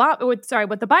what the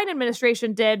Biden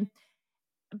administration did,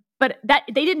 but that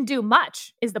they didn't do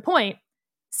much is the point.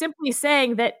 Simply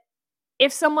saying that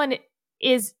if someone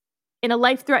is in a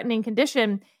life-threatening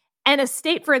condition and a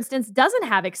state, for instance, doesn't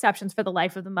have exceptions for the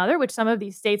life of the mother, which some of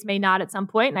these states may not at some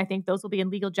point, and I think those will be in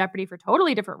legal jeopardy for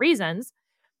totally different reasons,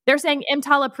 they're saying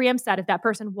EMTALA preempts that if that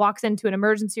person walks into an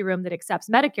emergency room that accepts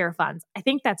Medicare funds. I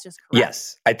think that's just correct.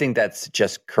 Yes, I think that's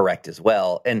just correct as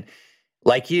well. And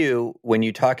like you, when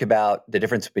you talk about the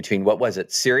difference between what was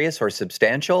it, serious or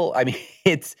substantial, I mean,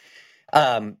 it's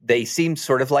they seem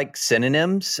sort of like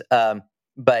synonyms.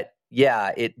 But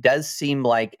yeah, it does seem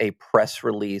like a press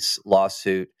release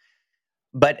lawsuit,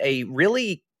 but a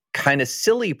really kind of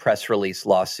silly press release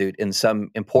lawsuit in some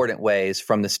important ways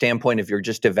from the standpoint of you're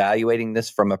just evaluating this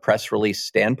from a press release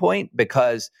standpoint,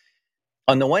 because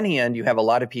on the one hand, you have a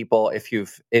lot of people, if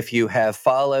you have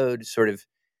followed sort of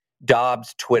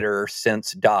Dobbs Twitter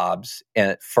since Dobbs, and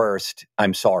at first,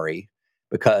 I'm sorry,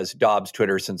 because Dobbs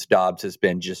Twitter since Dobbs has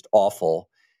been just awful,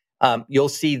 you'll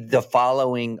see the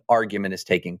following argument is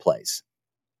taking place.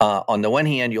 On the one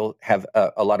hand, you'll have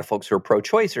a lot of folks who are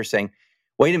pro-choice are saying,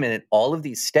 wait a minute, all of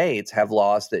these states have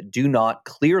laws that do not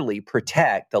clearly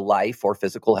protect the life or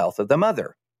physical health of the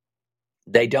mother.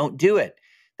 They don't do it.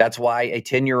 That's why a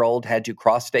 10-year-old had to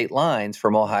cross state lines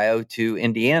from Ohio to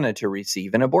Indiana to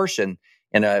receive an abortion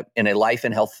in a life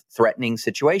and health threatening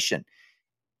situation.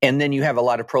 And then you have a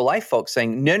lot of pro-life folks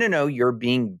saying, no, you're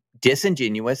being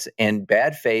disingenuous and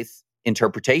bad faith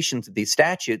interpretations of these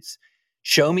statutes.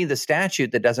 Show me the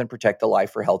statute that doesn't protect the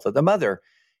life or health of the mother.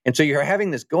 And so you're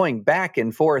having this going back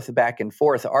and forth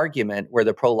argument where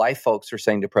the pro-life folks are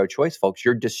saying to pro-choice folks,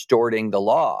 you're distorting the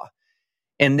law.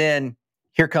 And then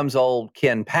here comes old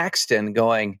Ken Paxton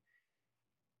going,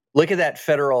 look at that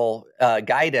federal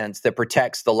guidance that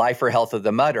protects the life or health of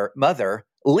the mother.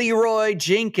 Leroy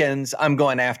Jenkins, I'm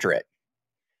going after it.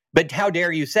 But how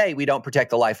dare you say we don't protect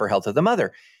the life or health of the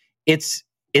mother? It's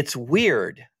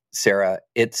weird, Sarah.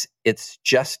 It's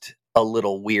just a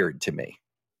little weird to me.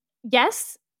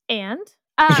 Yes, and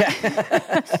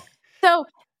so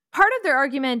part of their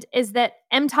argument is that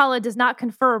EMTALA does not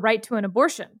confer a right to an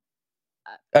abortion.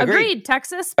 Agreed,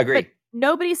 Texas. Agreed. But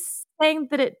nobody's saying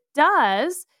that it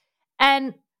does.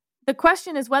 And the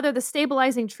question is whether the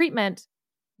stabilizing treatment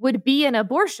would be an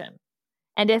abortion.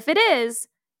 And if it is,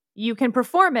 you can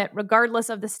perform it regardless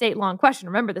of the state law in question.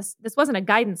 Remember, this wasn't a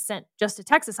guidance sent just to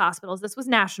Texas hospitals. This was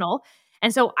national.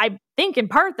 And so I think in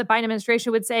part the Biden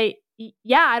administration would say,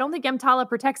 yeah, I don't think EMTALA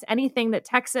protects anything that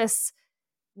Texas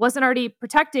wasn't already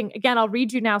protecting. Again, I'll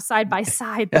read you now side by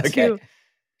side the two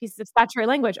pieces of statutory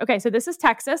language. Okay, so this is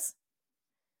Texas.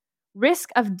 Risk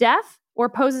of death or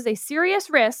poses a serious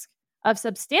risk of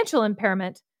substantial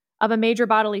impairment of a major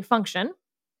bodily function.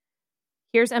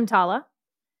 Here's EMTALA.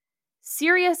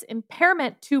 Serious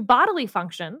impairment to bodily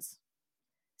functions.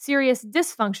 Serious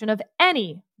dysfunction of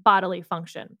any bodily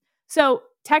function. So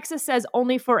Texas says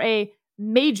only for a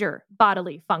major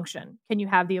bodily function can you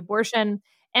have the abortion.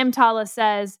 EMTALA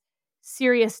says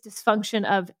serious dysfunction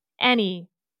of any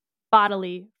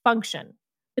bodily function.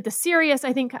 But the serious,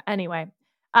 I think, anyway.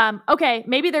 Okay,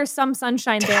 maybe there's some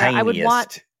sunshine there. Tiniest. I would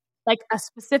want like a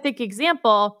specific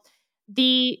example.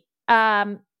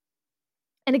 And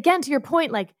again, to your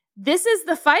point, like this is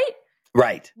the fight.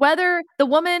 Right. Whether the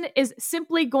woman is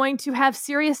simply going to have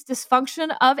serious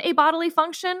dysfunction of a bodily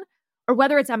function or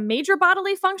whether it's a major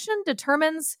bodily function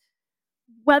determines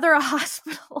whether a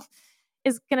hospital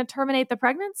is going to terminate the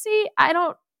pregnancy.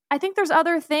 I I think there's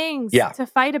other things to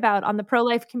fight about on the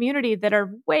pro-life community that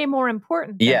are way more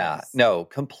important than this. No,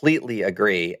 completely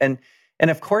agree. And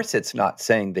of course, it's not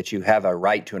saying that you have a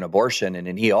right to an abortion in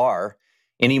an ER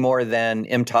any more than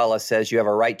EMTALA says you have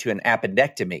a right to an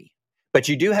appendectomy. But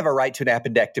you do have a right to an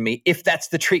appendectomy if that's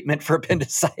the treatment for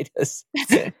appendicitis.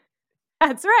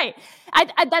 That's right.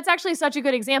 That's actually such a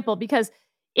good example, because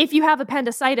if you have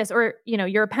appendicitis or,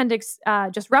 your appendix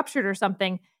just ruptured or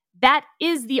something, that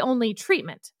is the only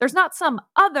treatment. There's not some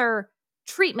other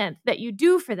treatment that you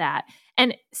do for that.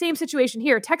 And same situation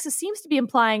here. Texas seems to be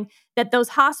implying that those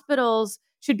hospitals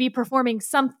should be performing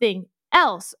something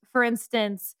else. For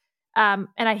instance, and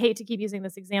I hate to keep using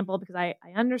this example because I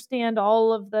understand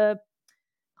all of the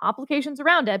complications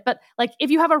around it, but like if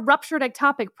you have a ruptured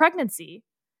ectopic pregnancy,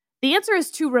 the answer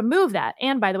is to remove that.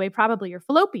 And by the way, probably your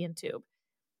fallopian tube.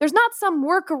 There's not some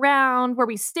workaround where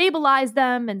we stabilize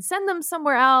them and send them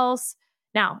somewhere else.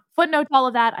 Now, footnote to all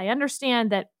of that, I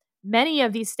understand that many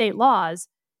of these state laws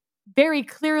very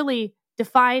clearly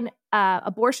define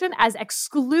abortion as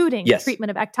excluding the treatment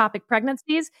of ectopic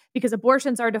pregnancies, because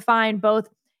abortions are defined both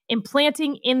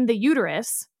implanting in the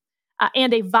uterus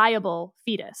and a viable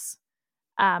fetus.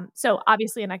 So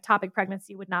obviously an ectopic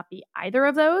pregnancy would not be either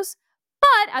of those.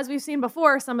 But as we've seen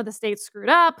before, some of the states screwed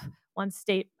up. One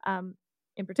state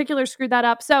in particular screwed that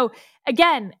up. So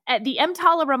again, the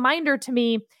EMTALA reminder to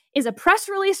me is a press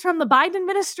release from the Biden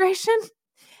administration.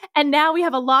 And now we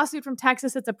have a lawsuit from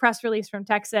Texas. It's a press release from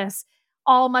Texas.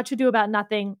 All much ado about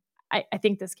nothing. I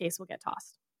think this case will get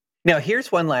tossed. Now,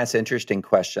 here's one last interesting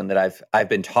question that I've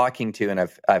been talking to, and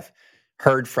I've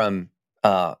heard from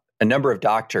a number of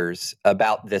doctors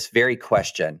about this very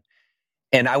question.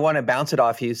 And I want to bounce it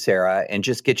off you, Sarah, and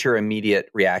just get your immediate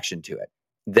reaction to it.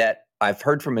 That I've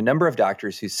heard from a number of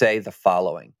doctors who say the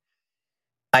following: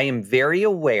 I am very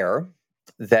aware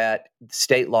that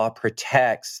state law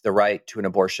protects the right to an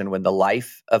abortion when the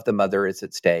life of the mother is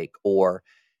at stake, or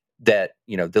that,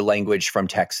 the language from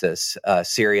Texas,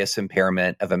 serious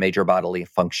impairment of a major bodily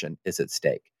function is at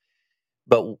stake.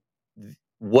 But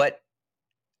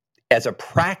as a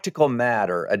practical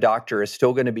matter, a doctor is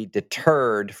still going to be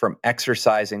deterred from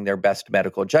exercising their best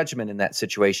medical judgment in that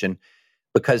situation,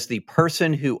 because the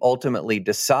person who ultimately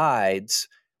decides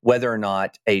whether or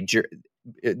not the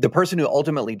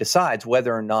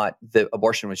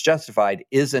abortion was justified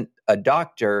isn't a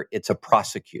doctor, it's a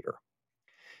prosecutor.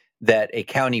 That a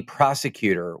county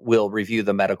prosecutor will review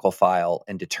the medical file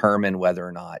and determine whether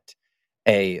or not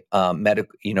a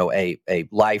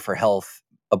life or health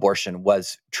abortion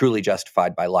was truly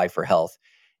justified by life or health.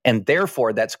 And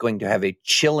therefore, that's going to have a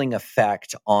chilling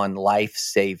effect on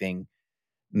life-saving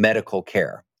medical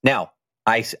care. Now,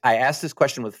 I asked this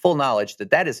question with full knowledge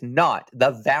that is not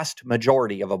the vast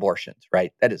majority of abortions,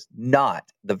 right? That is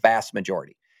not the vast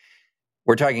majority.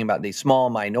 We're talking about the small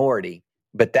minority,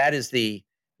 but that is the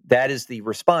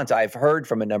response I've heard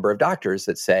from a number of doctors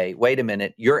that say, wait a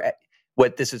minute,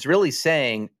 what this is really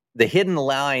saying, the hidden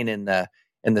line in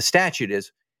the statute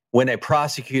is when a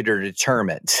prosecutor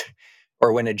determines,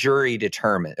 or when a jury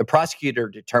determines, a prosecutor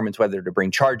determines whether to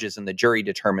bring charges and the jury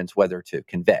determines whether to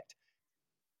convict.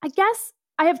 I guess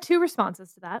I have two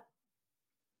responses to that.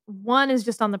 One is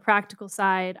just on the practical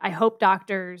side. I hope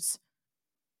doctors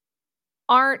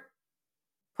aren't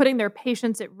putting their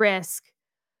patients at risk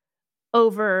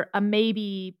over a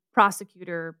maybe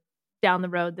prosecutor down the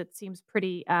road that seems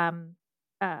pretty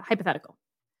hypothetical.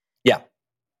 Yeah.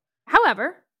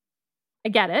 However, I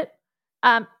get it.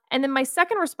 And then my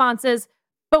second response is,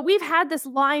 but we've had this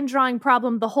line drawing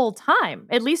problem the whole time,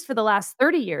 at least for the last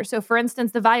 30 years. So for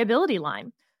instance, the viability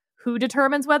line. Who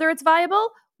determines whether it's viable?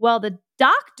 Well, the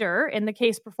doctor in the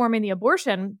case performing the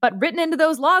abortion, but written into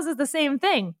those laws is the same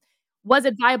thing. Was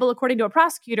it viable according to a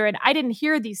prosecutor? And I didn't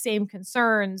hear these same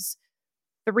concerns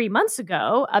 3 months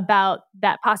ago about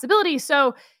that possibility.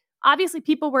 So obviously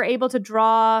people were able to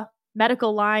draw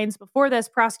medical lines before this.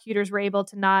 Prosecutors were able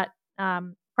to not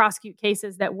prosecute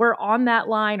cases that were on that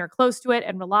line or close to it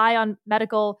and rely on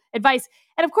medical advice.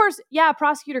 And of course, a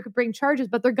prosecutor could bring charges,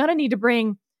 but they're going to need to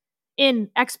bring in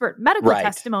expert medical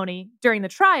testimony during the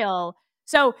trial.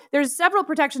 So there's several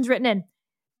protections written in.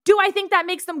 Do I think that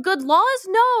makes them good laws?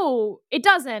 No, it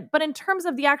doesn't. But in terms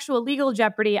of the actual legal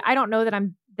jeopardy, I don't know that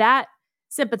I'm that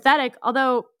sympathetic.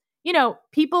 Although,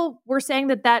 people were saying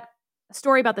that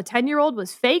story about the 10-year-old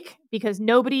was fake because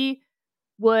nobody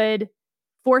would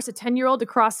force a 10-year-old to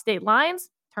cross state lines.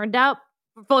 Turned out,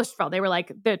 first of all, they were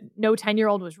like, no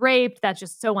 10-year-old was raped. That's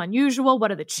just so unusual.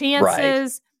 What are the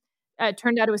chances? It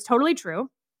turned out it was totally true.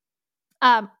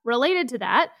 Related to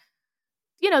that,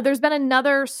 there's been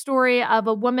another story of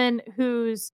a woman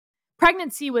whose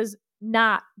pregnancy was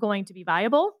not going to be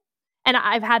viable. And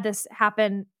I've had this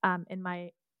happen in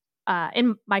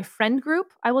my friend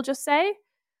group, I will just say,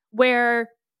 where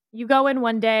you go in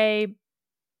one day,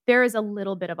 there is a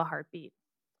little bit of a heartbeat.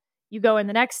 You go in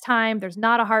the next time, there's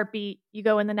not a heartbeat. You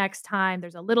go in the next time,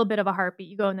 there's a little bit of a heartbeat.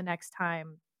 You go in the next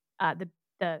time,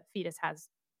 the fetus has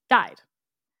died.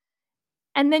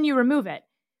 And then you remove it.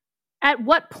 At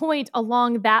what point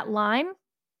along that line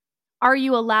are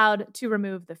you allowed to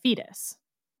remove the fetus?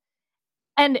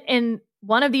 And in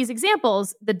one of these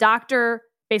examples, the doctor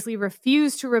basically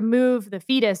refused to remove the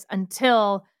fetus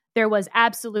until there was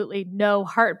absolutely no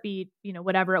heartbeat,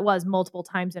 whatever it was, multiple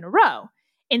times in a row.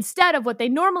 Instead of what they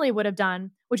normally would have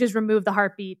done, which is remove the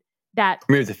heartbeat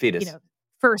remove the fetus.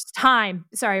 First time.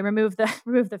 Sorry, remove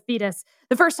the fetus.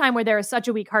 The first time where there is such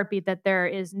a weak heartbeat that there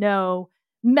is no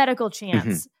medical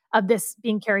chance of this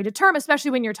being carried to term,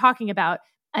 especially when you're talking about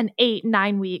an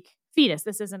 8-9 week fetus.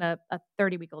 This isn't a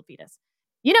 30-week-old fetus.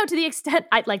 To the extent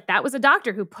that was a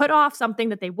doctor who put off something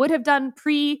that they would have done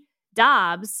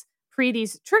pre-Dobbs, pre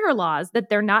these trigger laws that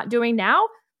they're not doing now.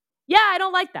 Yeah, I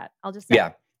don't like that. I'll just say.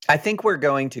 Yeah. I think we're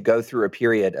going to go through a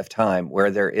period of time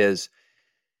where there is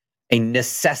a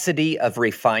necessity of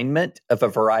refinement of a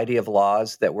variety of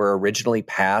laws that were originally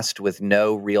passed with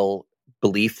no real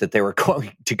belief that they were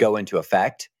going to go into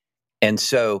effect. And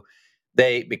so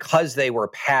because they were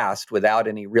passed without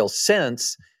any real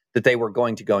sense that they were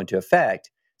going to go into effect,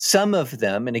 some of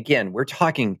them, and again, we're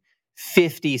talking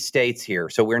 50 states here,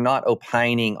 so we're not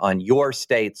opining on your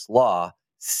state's law.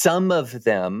 Some of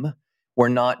them were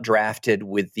not drafted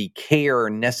with the care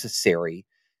necessary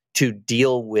to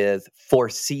deal with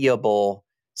foreseeable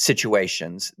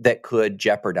situations that could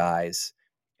jeopardize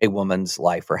a woman's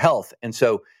life or health. And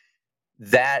so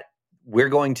that we're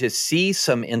going to see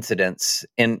some incidents,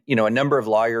 and a number of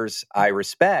lawyers I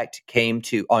respect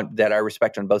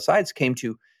on both sides came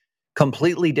to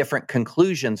completely different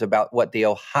conclusions about what the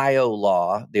Ohio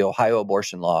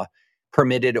abortion law,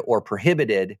 permitted or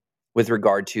prohibited with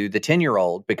regard to the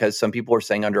 10-year-old, because some people were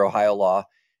saying under Ohio law,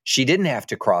 she didn't have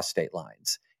to cross state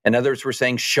lines. And others were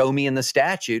saying, show me in the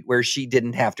statute where she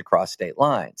didn't have to cross state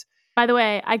lines. By the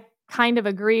way, I kind of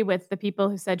agree with the people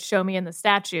who said, show me in the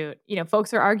statute.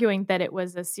 Folks are arguing that it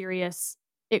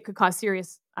could cause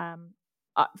serious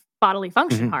bodily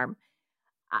function harm.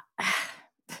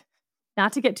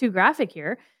 Not to get too graphic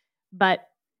here, but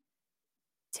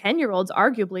 10-year-olds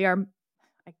arguably are,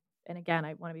 and again,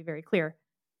 I want to be very clear,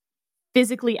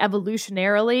 physically,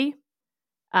 evolutionarily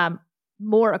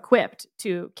more equipped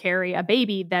to carry a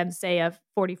baby than, say, a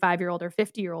 45-year-old or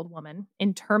 50-year-old woman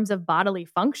in terms of bodily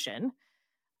function.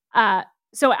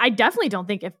 So I definitely don't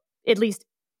think it at least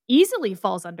easily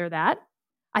falls under that.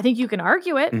 I think you can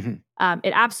argue it.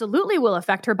 It absolutely will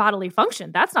affect her bodily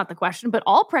function. That's not the question, but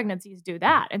all pregnancies do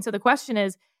that. And so the question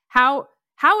is, how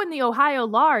in the Ohio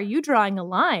law are you drawing a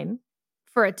line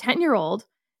for a 10-year-old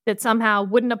that somehow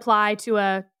wouldn't apply to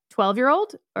a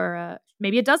 12-year-old, or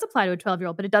maybe it does apply to a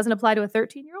 12-year-old, but it doesn't apply to a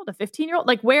 13-year-old, a 15-year-old?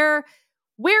 Like where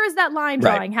is that line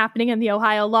drawing happening in the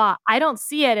Ohio law? I don't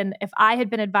see it. And if I had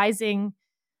been advising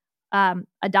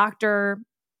a doctor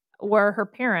or her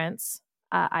parents,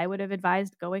 I would have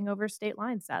advised going over state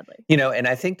lines, sadly. And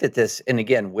I think that this, and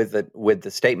again, with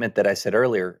the statement that I said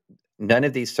earlier, none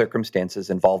of these circumstances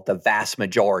involve the vast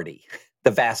majority,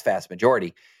 vast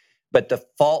majority. But the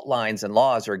fault lines and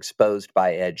laws are exposed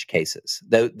by edge cases.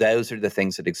 Those are the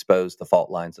things that expose the fault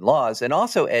lines and laws. And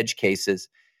also edge cases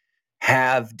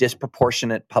have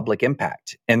disproportionate public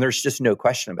impact. And there's just no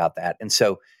question about that. And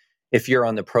so if you're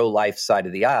on the pro-life side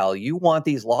of the aisle, you want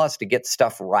these laws to get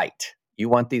stuff right. You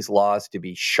want these laws to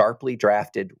be sharply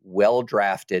drafted, well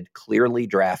drafted, clearly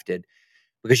drafted,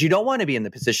 because you don't want to be in the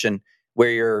position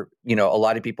where a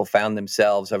lot of people found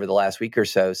themselves over the last week or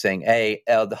so saying, A,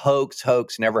 the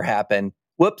hoax never happened.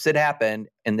 Whoops, it happened.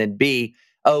 And then B,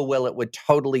 oh, well, it would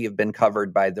totally have been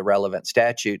covered by the relevant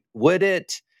statute. Would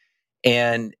it?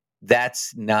 And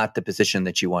that's not the position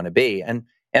that you want to be. And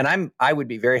I would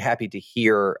be very happy to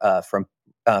hear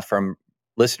from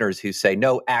listeners who say,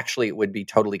 no, actually, it would be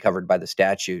totally covered by the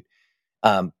statute.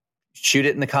 Shoot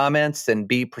it in the comments and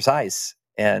be precise.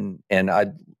 And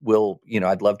I'd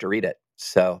love to read it.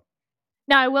 So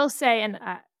now I will say, and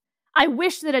I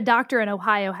wish that a doctor in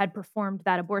Ohio had performed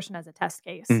that abortion as a test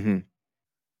case.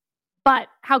 But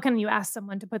how can you ask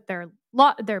someone to put their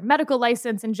medical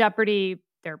license in jeopardy,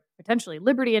 their potentially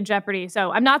liberty in jeopardy?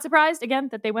 So I'm not surprised, again,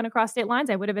 that they went across state lines.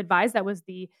 I would have advised that was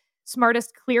the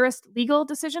smartest, clearest legal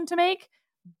decision to make.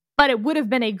 But it would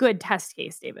have been a good test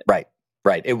case, David. Right.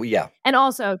 Yeah. And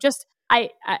also, just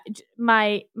my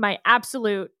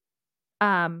absolute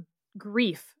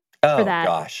grief for that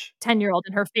 10-year-old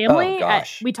and her family. Oh,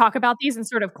 gosh. We talk about these in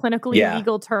sort of clinically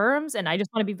legal terms, and I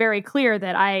just want to be very clear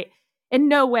that I in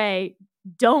no way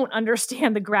don't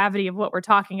understand the gravity of what we're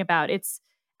talking about. It's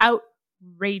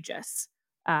outrageous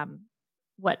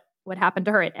what happened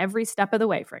to her at every step of the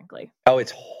way, frankly. Oh,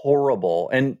 it's horrible.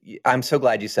 And I'm so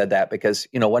glad you said that because,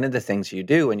 one of the things you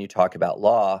do when you talk about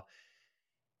law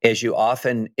is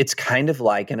it's kind of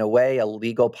like, in a way, a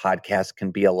legal podcast can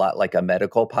be a lot like a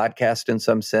medical podcast in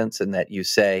some sense, in that you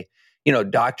say,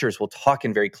 doctors will talk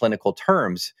in very clinical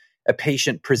terms. A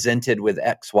patient presented with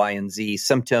X, Y, and Z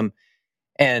symptom,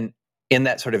 and in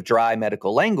that sort of dry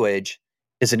medical language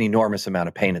is an enormous amount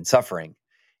of pain and suffering.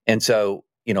 And so,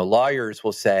 lawyers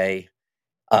will say,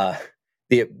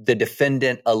 the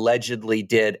defendant allegedly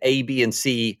did A, B, and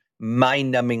C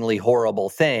mind-numbingly horrible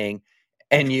thing,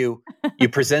 and you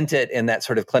present it in that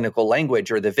sort of clinical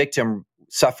language, or the victim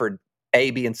suffered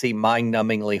A, B, and C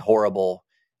mind-numbingly horrible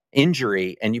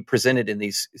injury, and you present it in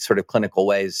these sort of clinical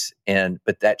ways,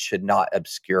 but that should not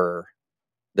obscure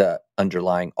the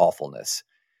underlying awfulness.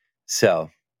 So,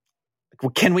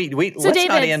 can we let's David,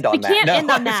 not end on we that. Can't no,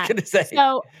 end on I was that. going to say.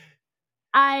 So,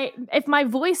 if my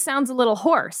voice sounds a little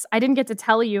hoarse, I didn't get to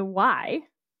tell you why.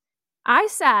 I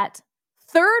sat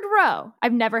third row.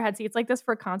 I've never had seats like this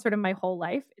for a concert in my whole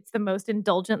life. It's the most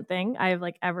indulgent thing I've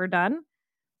ever done.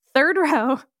 Third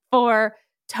row for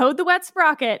Toad the Wet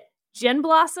Sprocket, Gin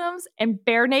Blossoms, and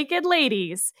Bare Naked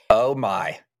Ladies. Oh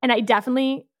my. And I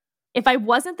definitely, if I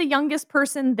wasn't the youngest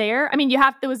person there,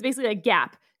 there was basically a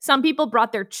gap. Some people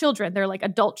brought their children, they're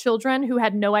adult children who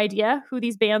had no idea who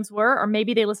these bands were, or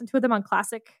maybe they listened to them on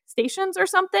classic stations or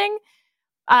something.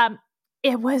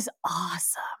 It was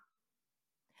awesome.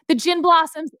 The Gin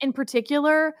Blossoms in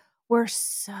particular were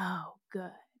so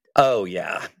good. Oh,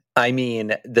 yeah.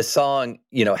 The song,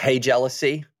 Hey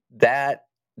Jealousy, that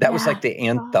was like the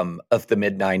anthem of the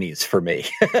mid-90s for me.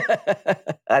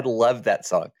 I love that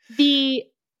song.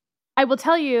 I will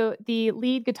tell you, the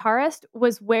lead guitarist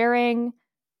was wearing,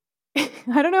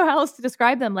 I don't know how else to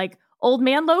describe them, old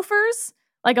man loafers,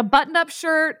 a button-up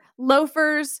shirt,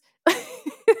 loafers,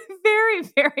 very,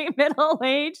 very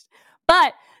middle-aged.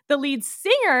 But the lead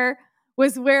singer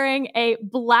was wearing a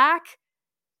black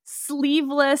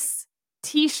sleeveless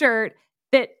t-shirt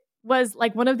that was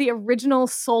one of the original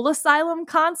Soul Asylum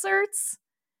concerts.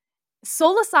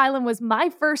 Soul Asylum was my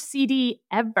first CD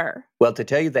ever. Well, to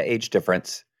tell you the age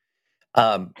difference,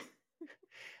 I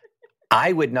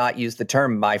would not use the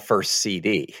term my first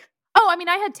CD. Oh,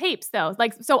 I had tapes though.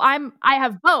 I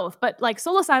have both, but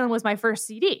Soul Asylum was my first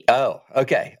CD. Oh,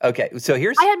 okay. So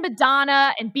I had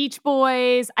Madonna and Beach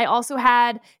Boys. I also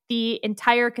had the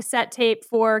entire cassette tape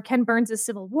for Ken Burns'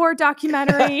 Civil War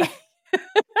documentary.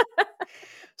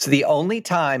 So the only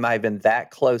time I've been that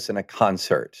close in a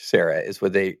concert, Sarah, is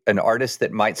with an artist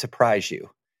that might surprise you,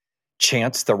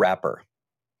 Chance the Rapper.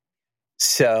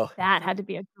 So that had to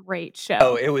be a great show.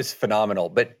 Oh, it was phenomenal.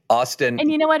 But Austin...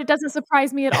 And you know what? It doesn't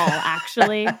surprise me at all,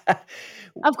 actually.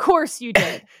 Of course you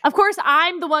did. Of course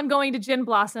I'm the one going to Gin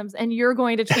Blossoms and you're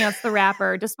going to Chance the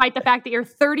Rapper, despite the fact that you're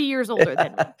 30 years older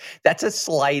than me. That's a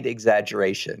slight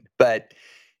exaggeration, but...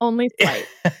 Only slight.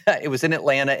 It was in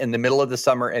Atlanta in the middle of the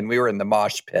summer and we were in the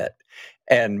mosh pit.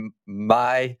 And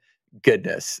my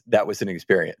goodness, that was an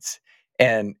experience.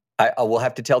 And I will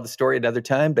have to tell the story another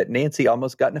time, but Nancy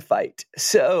almost got in a fight.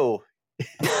 So,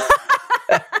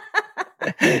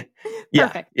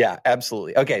 yeah,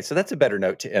 absolutely. Okay, so that's a better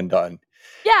note to end on.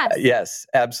 Yes. Yes,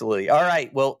 absolutely. All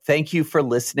right. Well, thank you for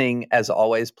listening. As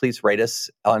always, please rate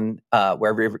us on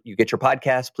wherever you get your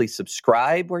podcasts. Please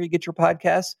subscribe where you get your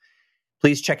podcasts.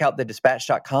 Please check out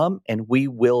thedispatch.com, and we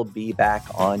will be back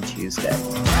on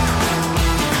Tuesday.